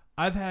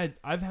 I've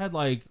had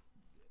like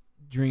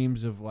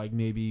dreams of like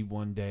maybe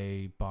one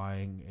day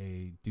buying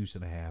a deuce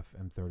and a half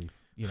M30.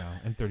 You know,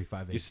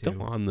 M35A2. You're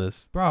still on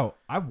this. Bro,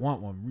 I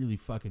want one really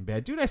fucking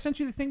bad. Dude, I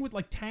sent you the thing with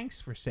like tanks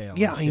for sale.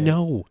 Yeah, I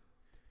know.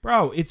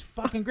 Bro, it's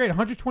fucking great.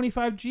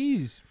 125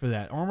 Gs for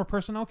that armor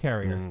personnel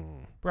carrier.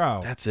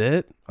 Bro. That's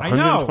it? I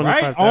know,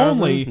 right?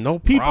 Only. No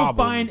people problem.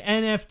 buying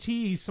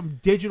NFTs, some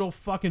digital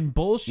fucking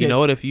bullshit. You know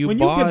what? If you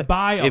bought a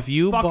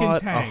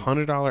 $100 tank.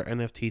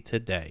 NFT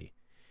today,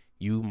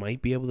 you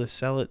might be able to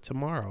sell it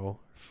tomorrow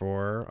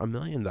for $1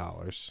 million.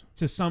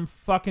 To some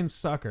fucking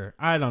sucker.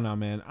 I don't know,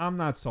 man. I'm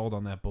not sold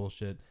on that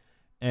bullshit.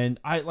 And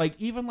I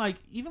even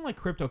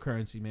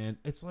cryptocurrency, man.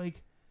 It's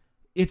like,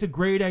 it's a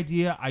great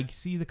idea. I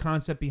see the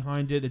concept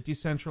behind it, a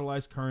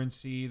decentralized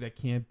currency that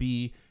can't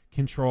be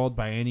controlled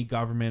by any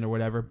government or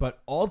whatever,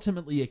 but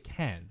ultimately it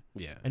can.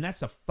 Yeah. And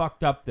that's a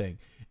fucked up thing.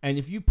 And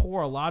if you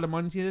pour a lot of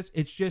money into this,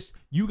 it's just,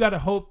 you got to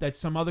hope that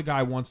some other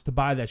guy wants to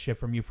buy that shit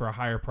from you for a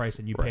higher price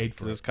than you paid for it.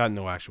 Because it's got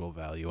no actual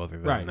value other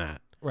than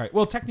that. Right.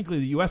 Well, technically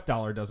the U.S.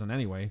 dollar doesn't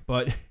anyway,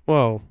 but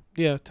well,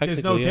 yeah, technically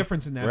there's no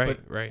difference in that. Right,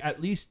 but right.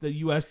 At least the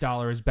U.S.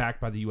 dollar is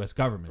backed by the U.S.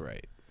 government.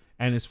 Right.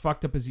 And as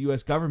fucked up as the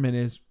U.S. government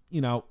is,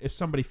 if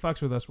somebody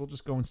fucks with us, we'll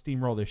just go and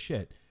steamroll their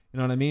shit. You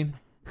know what I mean?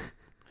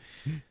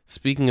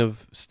 Speaking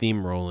of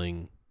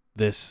steamrolling,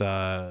 this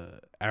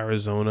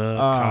Arizona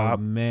cop,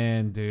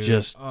 man, dude,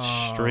 just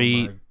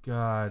straight. Oh my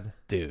god,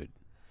 dude.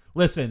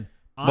 Listen,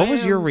 what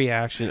was your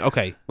reaction?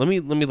 Okay, let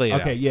me lay it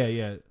out. Okay,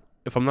 yeah.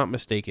 If I'm not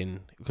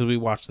mistaken, because we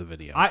watched the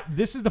video.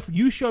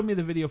 You showed me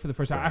the video for the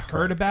first time. I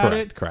heard about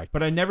it, correct.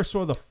 But I never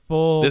saw the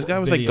full. This guy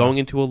was video. like going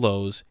into a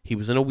Lowe's. He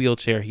was in a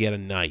wheelchair. He had a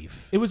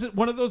knife. It was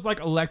one of those like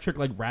electric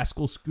like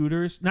rascal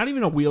scooters. Not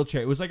even a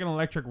wheelchair. It was like an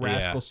electric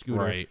rascal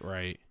scooter.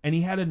 Right. And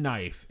he had a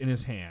knife in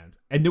his hand.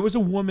 And there was a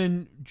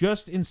woman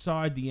just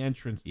inside the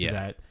entrance to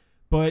that.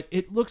 But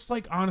it looks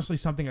like honestly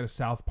something at a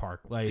South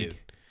Park. Like. Dude.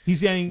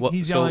 He's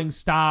yelling,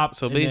 stop.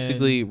 So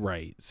basically,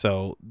 right.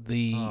 So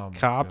the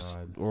cops,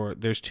 or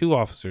there's two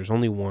officers,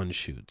 only one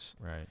shoots.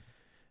 Right.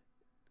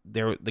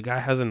 The guy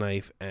has a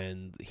knife,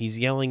 and he's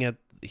yelling at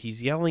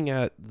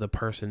the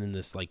person in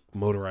this like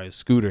motorized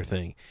scooter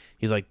thing.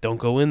 He's like, "Don't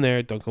go in there,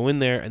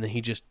 and then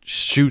he just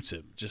shoots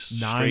him,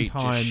 just 9 straight,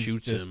 times, just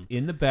shoots him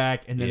in the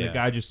back, and then the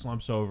guy just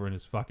slumps over and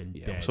is fucking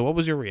dead. So what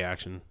was your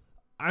reaction?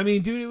 I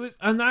mean, dude,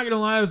 I'm not gonna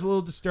lie, I was a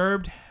little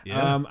disturbed.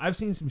 Yeah. I've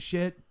seen some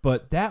shit,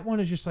 but that one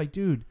is just like,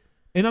 dude.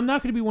 And I'm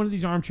not gonna be one of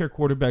these armchair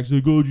quarterbacks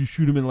like, oh, just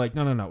shoot him in. Like,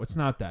 no, it's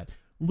not that.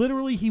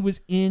 Literally, he was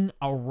in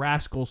a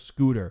rascal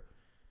scooter.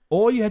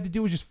 All you had to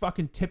do was just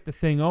fucking tip the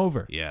thing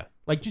over. Yeah.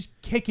 Like,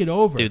 just kick it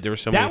over. Dude, there were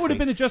so many that would have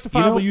things. been a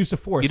justifiable use of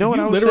force. You know what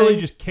I was literally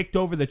saying? just kicked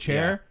over the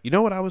chair. Yeah. You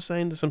know what I was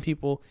saying to some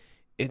people?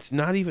 It's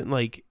not even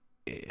like,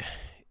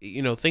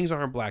 things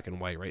aren't black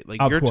and white, right?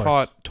 Like, you're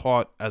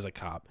taught as a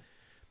cop.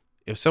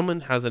 If someone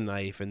has a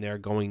knife and they're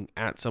going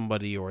at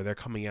somebody or they're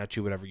coming at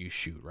you, whatever, you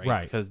shoot, right?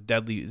 Right. Because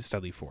it's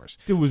deadly force.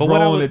 Dude was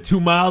rolling at 2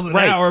 miles an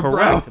hour,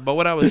 correct. bro. But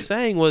what I was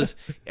saying was,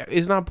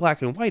 it's not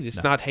black and white.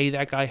 It's not, hey,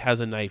 that guy has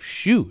a knife,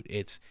 shoot.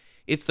 It's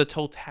the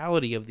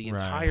totality of the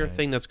entire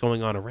thing that's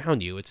going on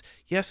around you. It's,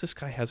 yes, this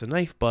guy has a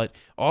knife, but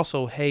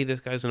also, hey,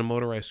 this guy's in a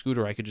motorized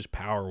scooter. I could just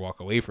power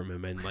walk away from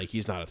him and, like,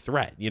 he's not a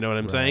threat. You know what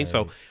I'm saying?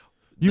 So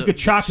you could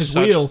chock his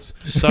wheels.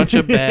 such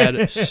a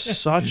bad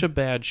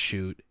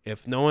shoot.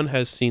 If no one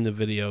has seen the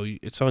video,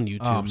 it's on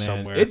YouTube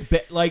somewhere. It's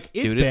bad.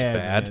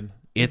 Man.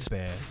 It's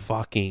bad.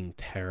 Fucking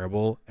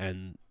terrible.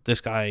 And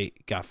this guy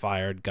got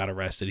fired, got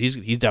arrested. He's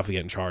definitely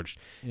getting charged,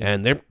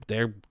 and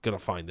they're gonna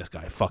find this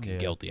guy fucking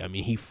guilty. I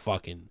mean, he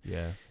fucking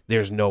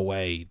There's no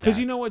way. Because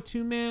you know what,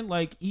 too, man.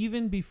 Like,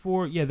 even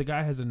before, the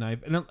guy has a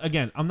knife. And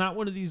again, I'm not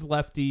one of these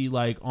lefty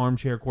like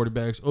armchair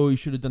quarterbacks. Oh, you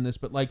should have done this,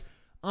 but like.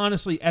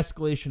 Honestly,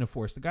 escalation of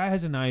force. The guy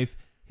has a knife.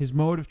 His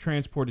mode of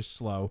transport is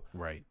slow.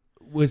 Right.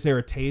 Was there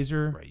a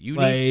taser? Right. You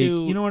need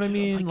to. You know what I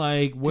mean?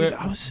 Like where? Dude,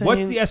 what's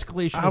the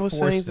escalation? I was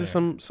saying to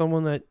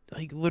someone that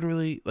like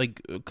literally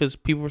like because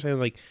people were saying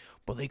like,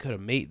 well, they could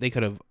have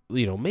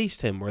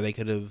maced him or they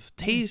could have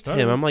tased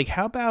him. I'm like,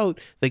 how about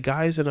the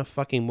guys in a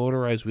fucking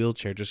motorized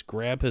wheelchair just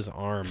grab his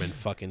arm and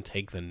fucking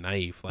take the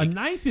knife? Like, a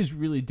knife is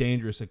really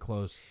dangerous at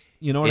close.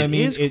 You know what I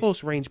mean? It is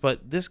close range,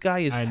 but this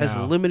guy has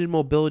limited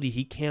mobility.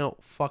 He can't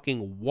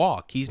fucking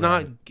walk. He's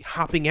not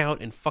hopping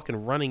out and fucking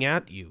running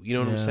at you. You know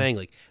what I'm saying?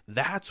 Like,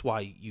 that's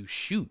why you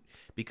shoot.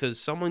 Because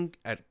someone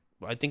at,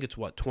 I think it's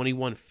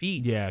 21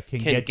 feet can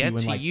get to you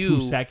in like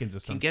 2 seconds or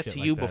something. Can get to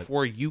you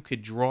before you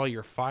could draw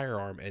your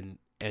firearm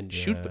and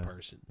shoot the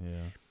person. Yeah.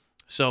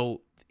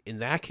 So in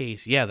that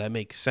case, that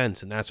makes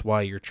sense, and that's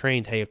why you're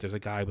trained. Hey, if there's a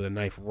guy with a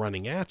knife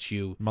running at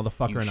you,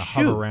 motherfucker in a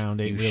shoot. hover round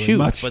ain't you really shoot.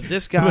 much. But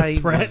this guy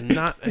was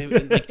not. And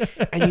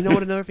you know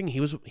what? Another thing, he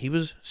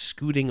was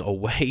scooting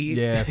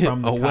away.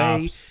 From the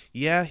cops.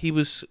 Yeah, he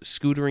was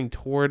scootering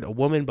toward a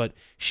woman, but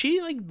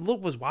she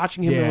was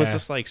watching him and was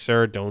just like,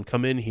 "Sir, don't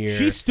come in here."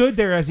 She stood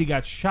there as he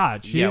got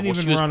shot. She didn't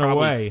even run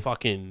away.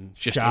 Fucking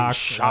just shocked, in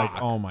shock.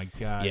 Like, oh my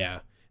god. Yeah.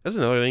 That's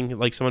another thing.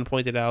 Like someone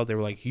pointed out, they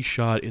were like, he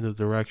shot in the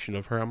direction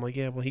of her. I'm like,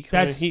 yeah, well, he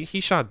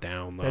shot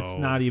down though. That's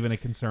not even a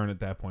concern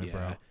at that point,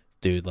 bro.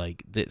 Dude,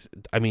 like this.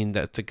 I mean,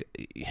 that's a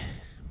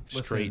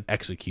straight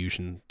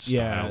execution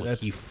style. Yeah,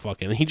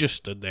 he just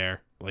stood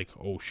there like,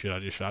 oh shit, I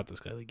just shot this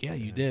guy. Like, yeah,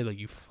 you did. Like,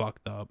 you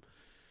fucked up.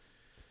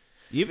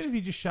 Even if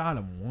you just shot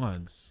him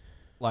once,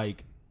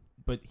 like,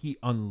 but he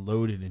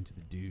unloaded into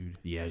the dude.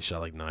 Yeah, he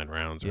shot like 9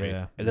 rounds, right?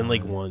 Yeah, and then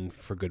like one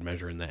for good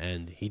measure in the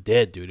end. He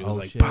did, dude. It was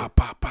like shit. Pop,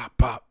 pop, pop,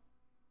 pop.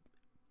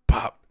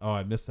 Pop. Oh,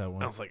 I missed that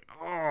one. I was like,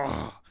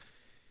 oh.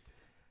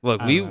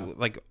 Look, I don't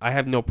know. I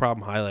have no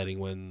problem highlighting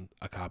when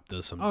a cop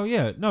does some Oh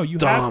yeah, no, you have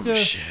dumb to.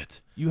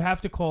 shit. You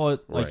have to call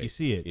it like you Right.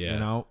 see it,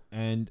 Yeah.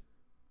 and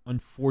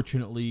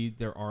unfortunately,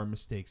 there are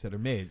mistakes that are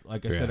made.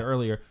 Like I said Yeah.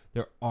 earlier,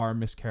 there are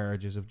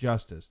miscarriages of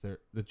justice.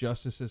 The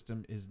justice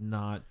system is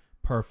not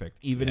perfect,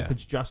 even if Yeah.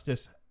 it's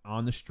justice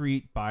on the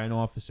street by an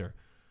officer.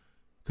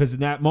 Because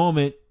in that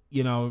moment,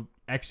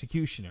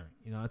 executioner,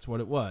 that's what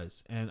it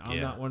was. And I'm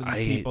Yeah. not one of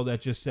these people that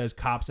just says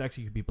cops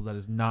execute people. That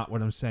is not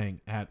what I'm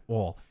saying at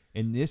all.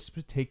 In this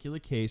particular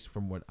case,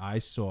 from what I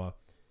saw,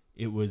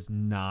 it was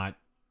not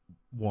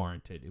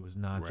warranted. It was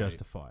not Right.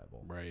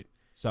 justifiable. Right.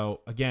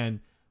 So again,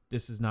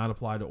 this does not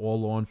apply to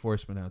all law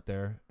enforcement out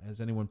there.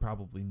 As anyone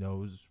probably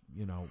knows,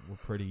 we're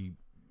pretty.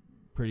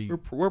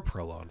 We're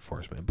pro law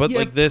enforcement, but Yeah,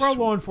 like this, pro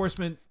law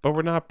enforcement. but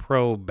we're not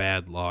pro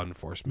bad law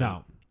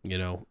enforcement.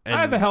 No, And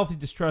I have a healthy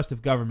distrust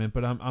of government,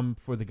 but I'm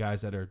for the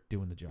guys that are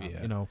doing the job.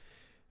 Yeah.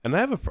 And I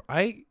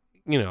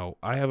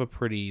have a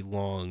pretty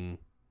long,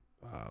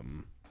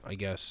 I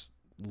guess,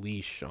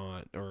 leash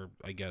on, or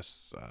I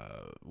guess,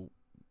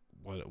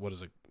 what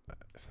is it?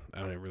 I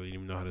don't really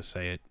even know how to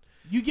say it.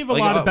 You give a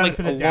lot of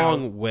benefit like of a doubt.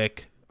 long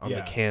wick on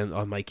Yeah.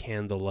 on my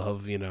candle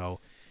of,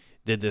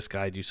 did this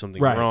guy do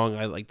something Right. wrong?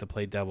 I like to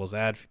play devil's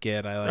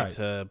advocate. I like Right.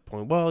 to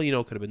point, well,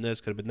 could have been this,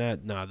 could have been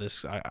that. Nah,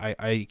 this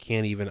I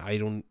can't even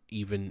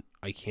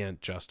I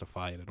can't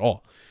justify it at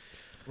all.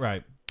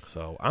 Right.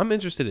 So I'm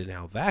interested in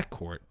how that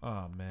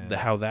Oh man.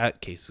 how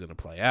that case is going to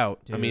play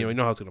out. I mean, Dude. we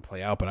know how it's going to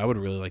play out, but I would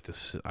really like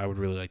to. I would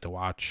really like to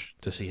watch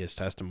to see his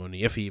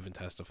testimony if he even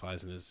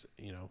testifies in his.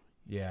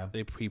 Yeah.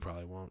 He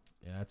probably won't.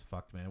 Yeah, that's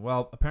fucked, man.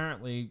 Well,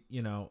 apparently,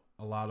 a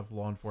lot of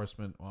law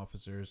enforcement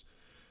officers,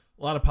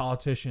 a lot of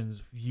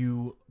politicians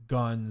view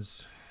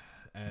guns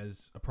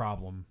as a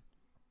problem.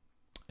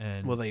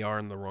 And Well, they are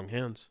in the wrong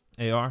hands.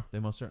 they are. They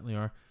most certainly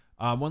are.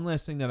 One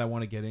last thing that I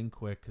want to get in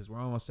quick, because we're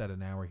almost at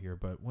an hour here,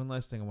 but one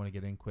last thing I want to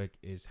get in quick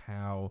is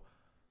how,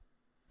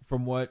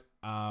 from what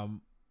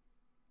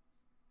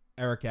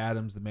Eric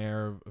Adams, the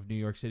mayor of New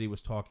York City,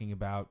 was talking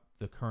about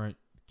the current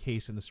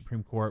case in the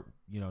Supreme Court,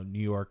 New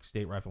York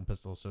State Rifle and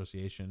Pistol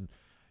Association,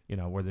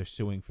 where they're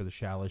suing for the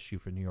shall issue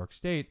for New York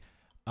State.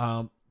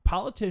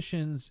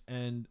 Politicians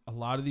and a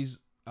lot of these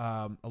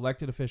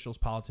elected officials,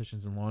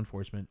 politicians, and law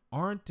enforcement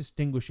aren't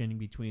distinguishing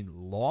between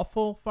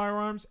lawful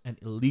firearms and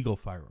illegal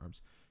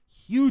firearms.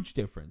 Huge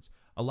difference.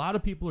 A lot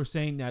of people are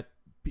saying that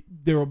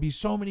there will be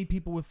so many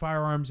people with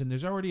firearms, and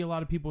there's already a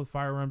lot of people with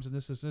firearms, and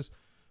this.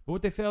 But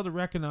what they fail to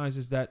recognize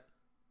is that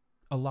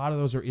a lot of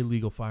those are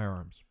illegal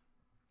firearms.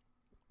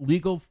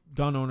 Legal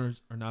gun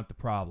owners are not the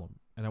problem.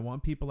 And I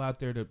want people out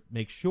there to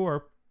make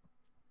sure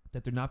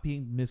that they're not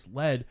being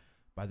misled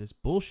by this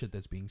bullshit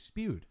that's being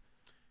spewed.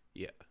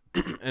 Yeah.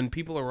 And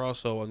people are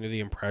also under the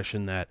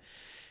impression that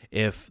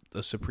if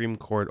the Supreme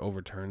Court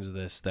overturns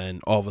this,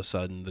 then all of a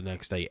sudden the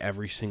next day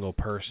every single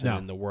person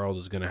in the world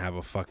is going to have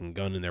a fucking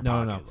gun in their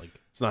pocket. No. Like,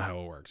 it's not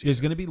how it works.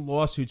 There's going to be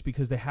lawsuits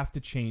because they have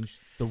to change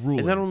the rules.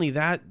 And not only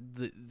that,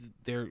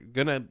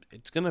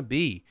 it's going to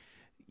be,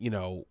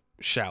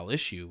 shall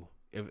issue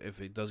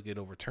if it does get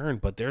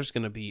overturned, but there's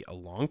going to be a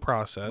long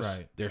process.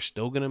 Right. They're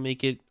still going to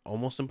make it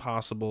almost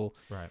impossible.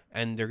 Right.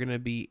 And they're going to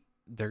be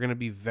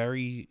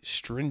very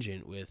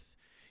stringent with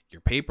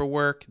your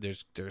paperwork. You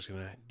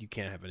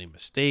can't have any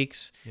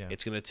mistakes. Yeah.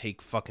 It's gonna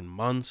take fucking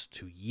months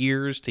to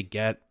years to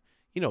get.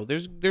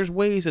 There's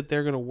ways that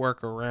they're gonna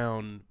work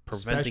around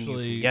preventing you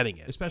from getting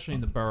it. Especially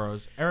in the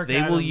boroughs. Eric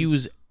They will Adams,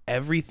 use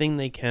everything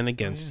they can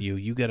against you.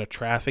 You get a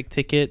traffic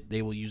ticket,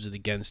 they will use it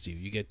against you.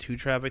 You get 2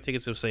 traffic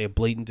tickets of, say, a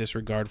blatant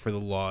disregard for the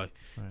law.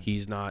 Right.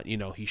 He's not.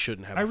 He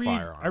shouldn't have a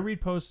firearm. I read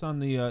posts on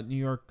the New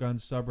York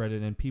Guns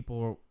subreddit, and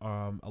people,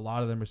 a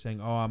lot of them are saying,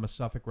 "Oh, I'm a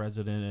Suffolk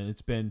resident, and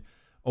it's been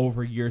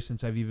over a year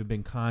since I've even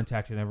been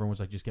contacted." And everyone's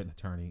like, "Just get an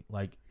attorney."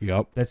 Like,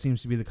 yep. That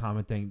seems to be the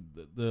common thing.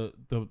 The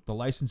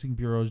licensing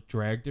bureaus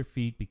drag their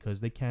feet because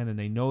they can, and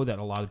they know that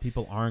a lot of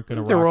people aren't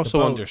going to. They're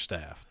also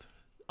understaffed.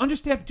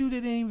 Understaffed, dude.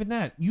 It ain't even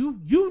that.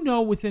 You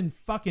know within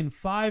fucking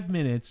 5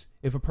 minutes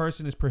if a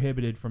person is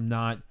prohibited from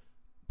not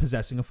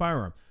possessing a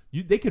firearm.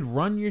 They could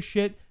run your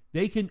shit.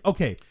 They can.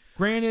 Okay,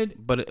 granted.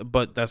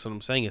 But that's what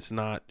I'm saying. It's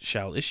not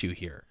shall issue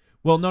here.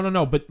 Well,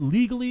 no. But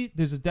legally,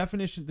 there's a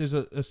definition. There's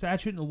a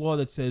statute in the law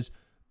that says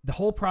the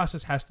whole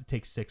process has to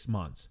take 6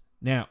 months.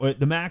 Now,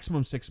 the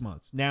maximum 6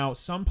 months. Now,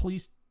 some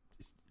police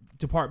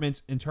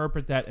departments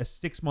interpret that as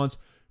 6 months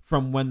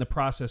from when the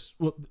process.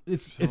 Well,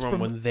 it's from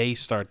when they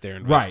start their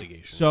investigation.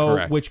 Right. So,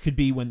 correct. Which could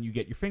be when you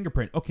get your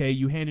fingerprint. Okay,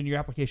 you hand in your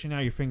application now.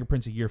 Your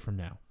fingerprint's a year from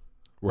now.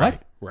 Right.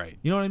 What? Right.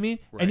 You know what I mean?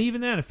 Right. And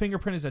even then, a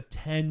fingerprint is a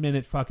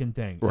 10-minute fucking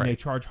thing, and they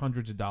charge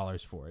hundreds of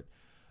dollars for it.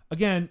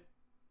 Again,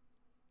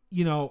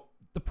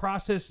 the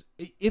process.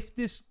 If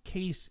this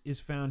case is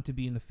found to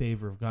be in the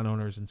favor of gun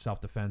owners and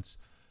self-defense,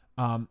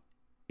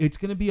 it's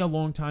going to be a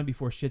long time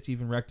before shit's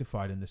even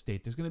rectified in the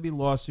state. There's going to be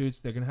lawsuits.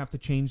 They're going to have to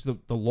change the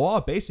law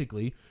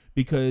basically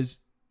because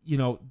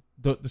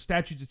the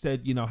statutes that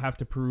said have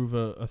to prove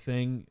a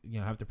thing,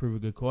 have to prove a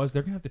good cause.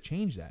 They're going to have to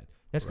change that.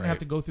 That's going to have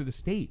to go through the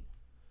state.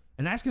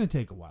 And that's going to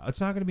take a while. It's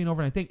not going to be an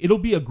overnight thing. It'll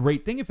be a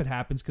great thing if it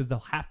happens because they'll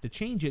have to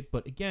change it.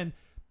 But again,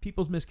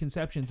 people's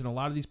misconceptions and a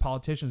lot of these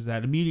politicians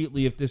that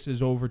immediately if this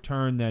is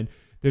overturned, then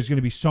there's going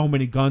to be so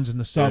many guns in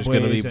the subways. There's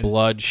going to be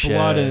bloodshed.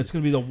 Blood, and it's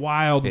going to be the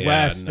Wild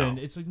West. No. And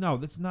it's like, no,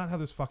 that's not how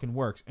this fucking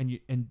works.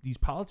 And these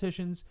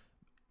politicians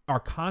are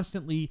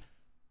constantly,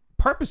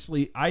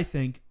 purposely, I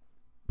think,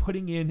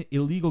 putting in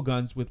illegal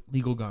guns with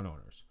legal gun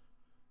owners.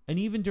 And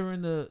even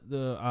during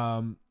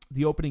the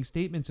opening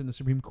statements in the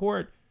Supreme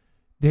Court,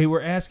 they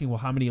were asking, well,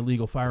 how many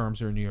illegal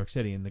firearms are in New York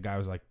City? And the guy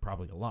was like,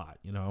 probably a lot,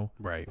 you know?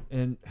 Right.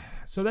 And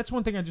so that's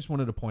one thing I just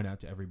wanted to point out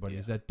to everybody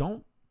is that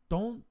don't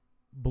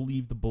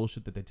believe the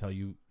bullshit that they tell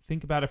you.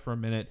 Think about it for a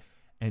minute.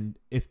 And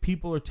if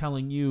people are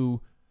telling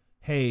you,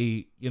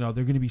 hey, you know,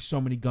 there are going to be so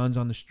many guns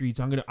on the streets,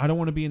 I don't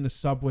want to be in the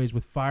subways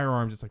with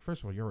firearms. It's like,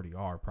 first of all, you already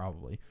are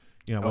probably,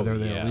 you know, whether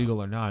they're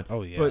illegal or not.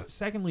 Oh, yeah. But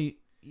secondly,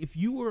 if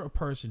you were a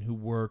person who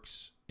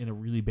works in a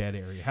really bad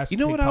area, has to you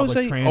know take what I was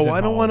public saying?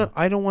 transit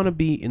I don't want to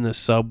be in the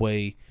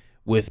subway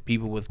with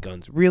people with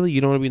guns. Really,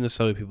 you don't want to be in the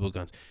subway with people with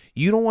guns.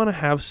 You don't want to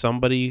have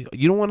somebody.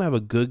 You don't want to have a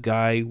good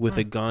guy with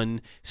a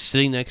gun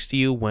sitting next to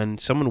you when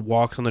someone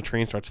walks on the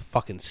train, starts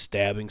fucking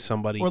stabbing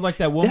somebody. Or like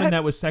that woman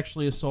that was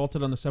sexually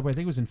assaulted on the subway. I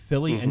think it was in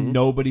Philly, and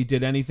nobody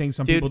did anything.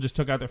 Some people just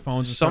took out their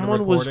phones and started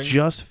recording. Someone was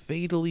just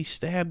fatally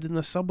stabbed in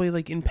the subway,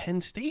 like in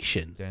Penn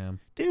Station. Damn,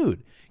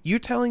 dude, you're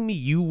telling me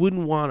you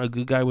wouldn't want a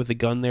good guy with a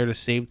gun there to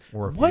save?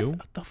 Or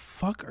what the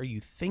fuck are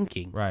you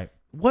thinking? Right.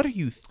 What are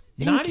you thinking?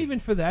 Not even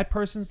for that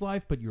person's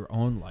life, but your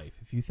own life,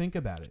 if you think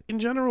about it. In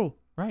general.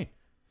 Right.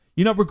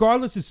 You know,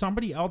 regardless if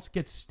somebody else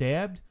gets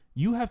stabbed,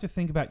 you have to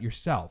think about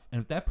yourself.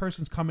 And if that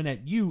person's coming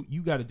at you,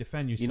 you got to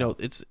defend yourself. You know,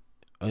 it's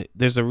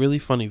there's a really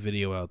funny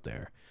video out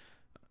there.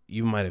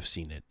 You might have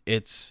seen it.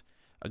 It's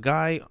a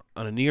guy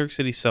on a New York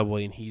City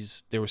subway, and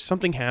there was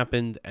something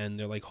happened, and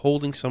they're like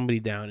holding somebody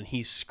down, and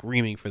he's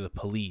screaming for the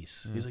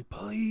police. He's like,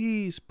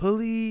 police,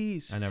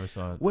 police. I never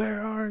saw it. Where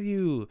are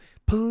you?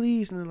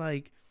 Police. And they're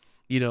like,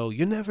 you know,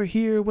 you're never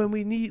here when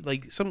we need,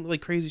 like, some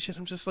like crazy shit.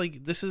 I'm just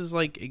like, this is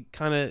like, it's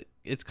kind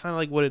of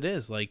like what it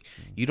is. Like,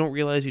 you don't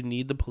realize you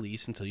need the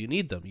police until you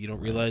need them. You don't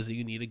realize that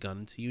you need a gun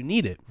until you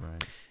need it.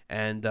 Right.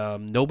 And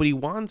nobody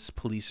wants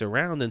police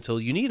around until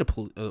you need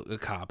a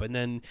cop. And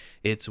then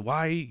it's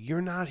why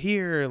you're not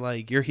here.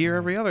 Like, you're here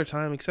every other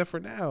time except for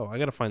now. I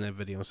got to find that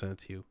video and send it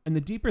to you. And the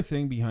deeper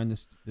thing behind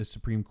this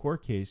Supreme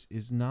Court case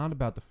is not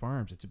about the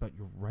firearms. It's about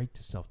your right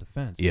to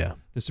self-defense. Yeah.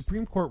 The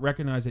Supreme Court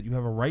recognized that you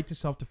have a right to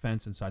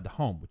self-defense inside the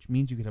home, which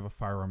means you could have a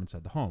firearm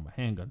inside the home, a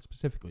handgun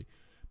specifically.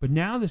 But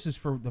now this is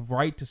for the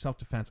right to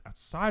self-defense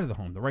outside of the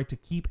home, the right to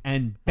keep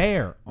and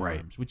bear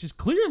arms, which is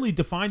clearly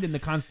defined in the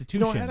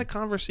Constitution. You know, I had a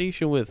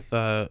conversation with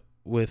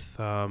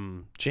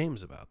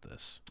James about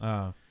this.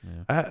 Yeah.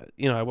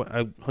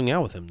 I hung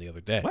out with him the other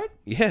day. What?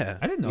 Yeah.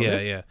 I didn't know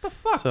this. Yeah. The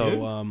fuck, so,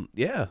 dude?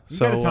 yeah. You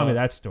gotta tell me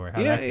that story.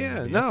 How that came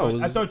to be.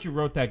 No. I thought you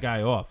wrote that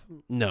guy off.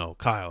 No,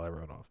 Kyle I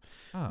wrote off.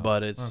 Oh,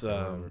 but it's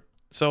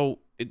so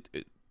it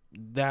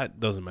that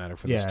doesn't matter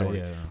for the story.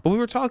 Yeah. But we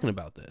were talking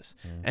about this,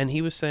 and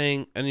he was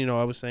saying, and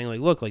I was saying,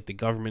 like, look, like the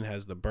government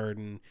has the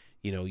burden.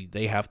 You know,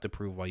 they have to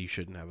prove why you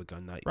shouldn't have a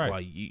gun. Not why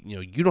you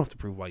don't have to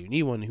prove why you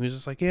need one. And he was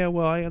just like, yeah,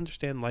 well, I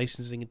understand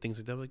licensing and things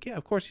like that. I'm like, yeah,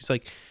 of course. He's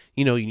like,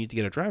 you need to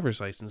get a driver's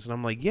license, and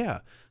I'm like, yeah,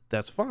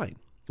 that's fine.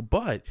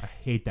 But I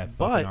hate that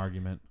fucking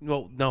argument.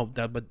 Well, no,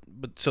 but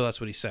so that's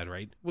what he said,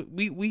 right?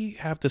 We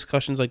have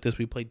discussions like this.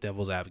 We play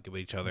devil's advocate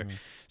with each other,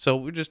 so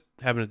we're just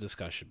having a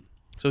discussion.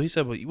 So he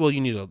said, well,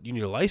 you need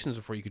a license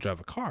before you can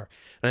drive a car.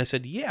 And I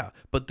said, yeah,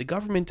 but the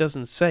government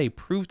doesn't say,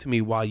 prove to me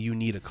why you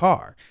need a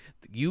car.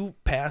 You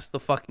pass the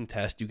fucking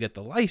test, you get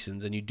the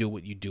license, and you do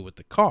what you do with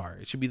the car.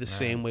 It should be the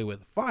same way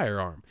with a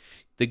firearm.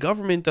 The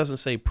government doesn't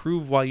say,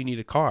 prove why you need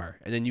a car.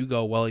 And then you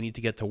go, well, I need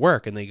to get to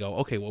work. And they go,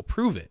 okay, well,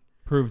 prove it.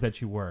 Prove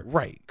that you work.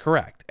 Right,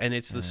 correct. And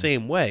it's the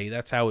same way.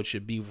 That's how it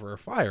should be for a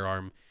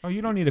firearm. Oh,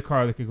 you don't need a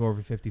car that could go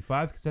over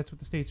 55 because that's what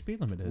the state speed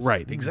limit is.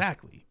 Right,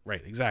 exactly.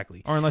 Right,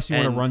 exactly. Or unless you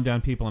want to run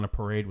down people in a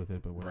parade with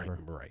it, but whatever.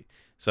 Right.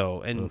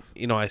 So, and,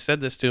 I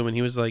said this to him, and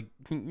he was like,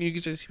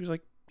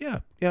 yeah,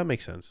 it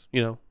makes sense.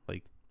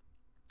 Like,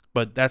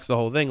 but that's the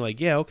whole thing.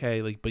 Like, yeah,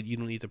 okay, like, but you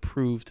don't need to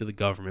prove to the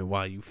government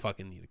why you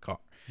fucking need a car.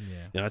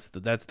 Yeah.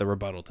 That's the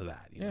rebuttal to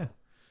that. Yeah,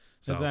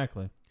 so,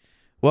 exactly.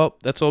 Well,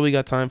 that's all we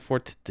got time for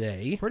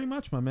today. Pretty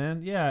much, my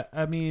man. Yeah,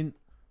 I mean,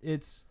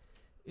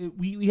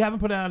 we haven't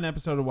put out an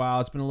episode in a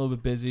while. It's been a little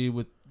bit busy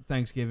with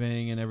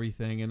Thanksgiving and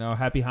everything.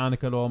 Happy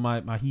Hanukkah to all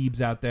my Hebes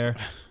out there.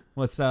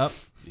 What's up?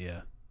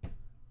 Yeah.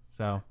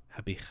 So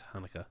happy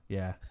Hanukkah.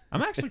 Yeah,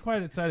 I'm actually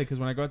quite excited because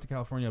when I go out to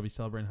California, I'll be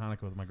celebrating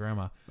Hanukkah with my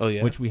grandma. Oh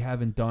yeah, which we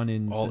haven't done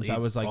since I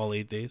was like all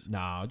 8 days.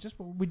 No, just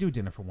we do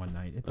dinner for one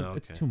night.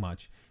 It's too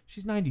much.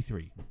 She's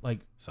 93. Like,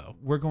 so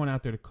we're going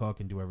out there to cook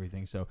and do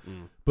everything. So,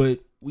 but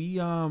we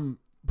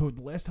but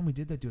the last time we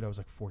did that, dude, I was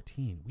like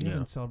 14. We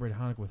haven't celebrated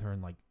Hanukkah with her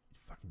in like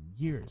fucking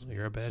years.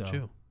 You're a bad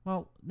Jew.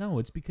 Well, no,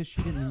 it's because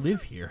she didn't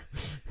live here.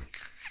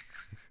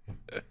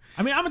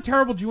 I mean, I'm a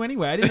terrible Jew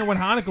anyway. I didn't know when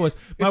Hanukkah was.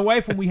 My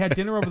wife, when we had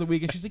dinner over the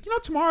weekend, she's like,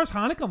 tomorrow's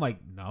Hanukkah. I'm like,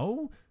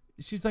 no.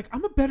 she's like,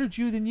 I'm a better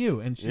Jew than you,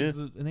 and she's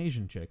an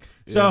Asian chick.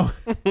 Yeah. So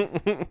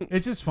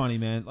it's just funny,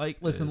 man. Like,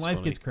 listen, life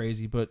funny. gets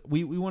crazy, but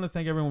we want to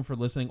thank everyone for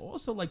listening.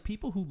 Also, like,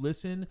 people who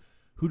listen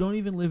who don't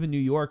even live in New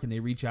York, and they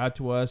reach out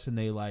to us, and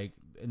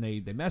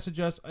they message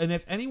us. And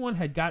if anyone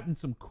had gotten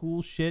some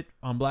cool shit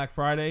on Black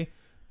Friday,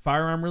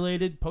 firearm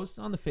related, post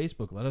it on the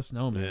Facebook. Let us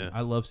know, man. Yeah.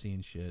 I love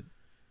seeing shit.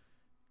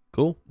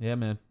 Cool. Yeah,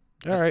 man.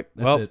 All right.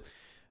 That's Well, it.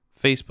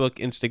 Facebook,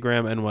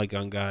 Instagram,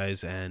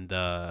 NYGunGuys, and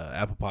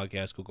Apple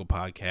Podcasts, Google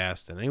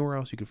Podcasts, and anywhere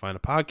else you can find a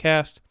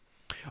podcast.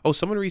 Oh,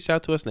 someone reached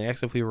out to us and they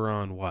asked if we were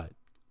on what?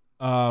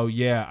 Oh,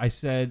 yeah. I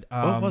said...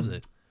 what was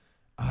it?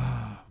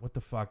 What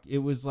the fuck? It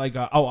was like,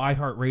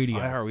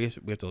 iHeartRadio. We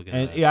have to look into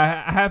And that.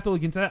 yeah, I have to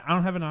look into that. I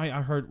don't have an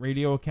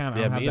iHeartRadio account.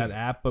 I don't have me that either.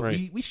 app, but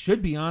Right. we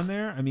should be on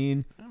there. I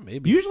mean,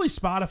 Maybe. usually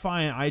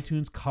Spotify and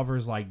iTunes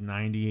covers like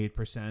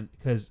 98%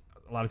 because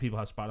a lot of people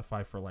have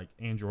Spotify for like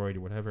Android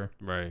or whatever.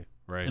 Right.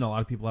 And a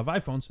lot of people have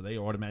iPhones, so they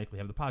automatically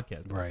have the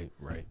podcast. Right.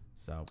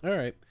 So, All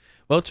right.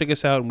 Well, check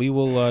us out, and we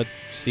will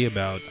see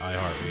about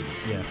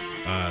iHeartRadio.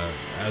 yeah.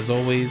 As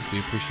always, we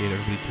appreciate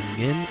everybody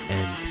tuning in,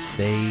 and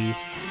stay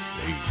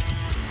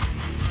safe.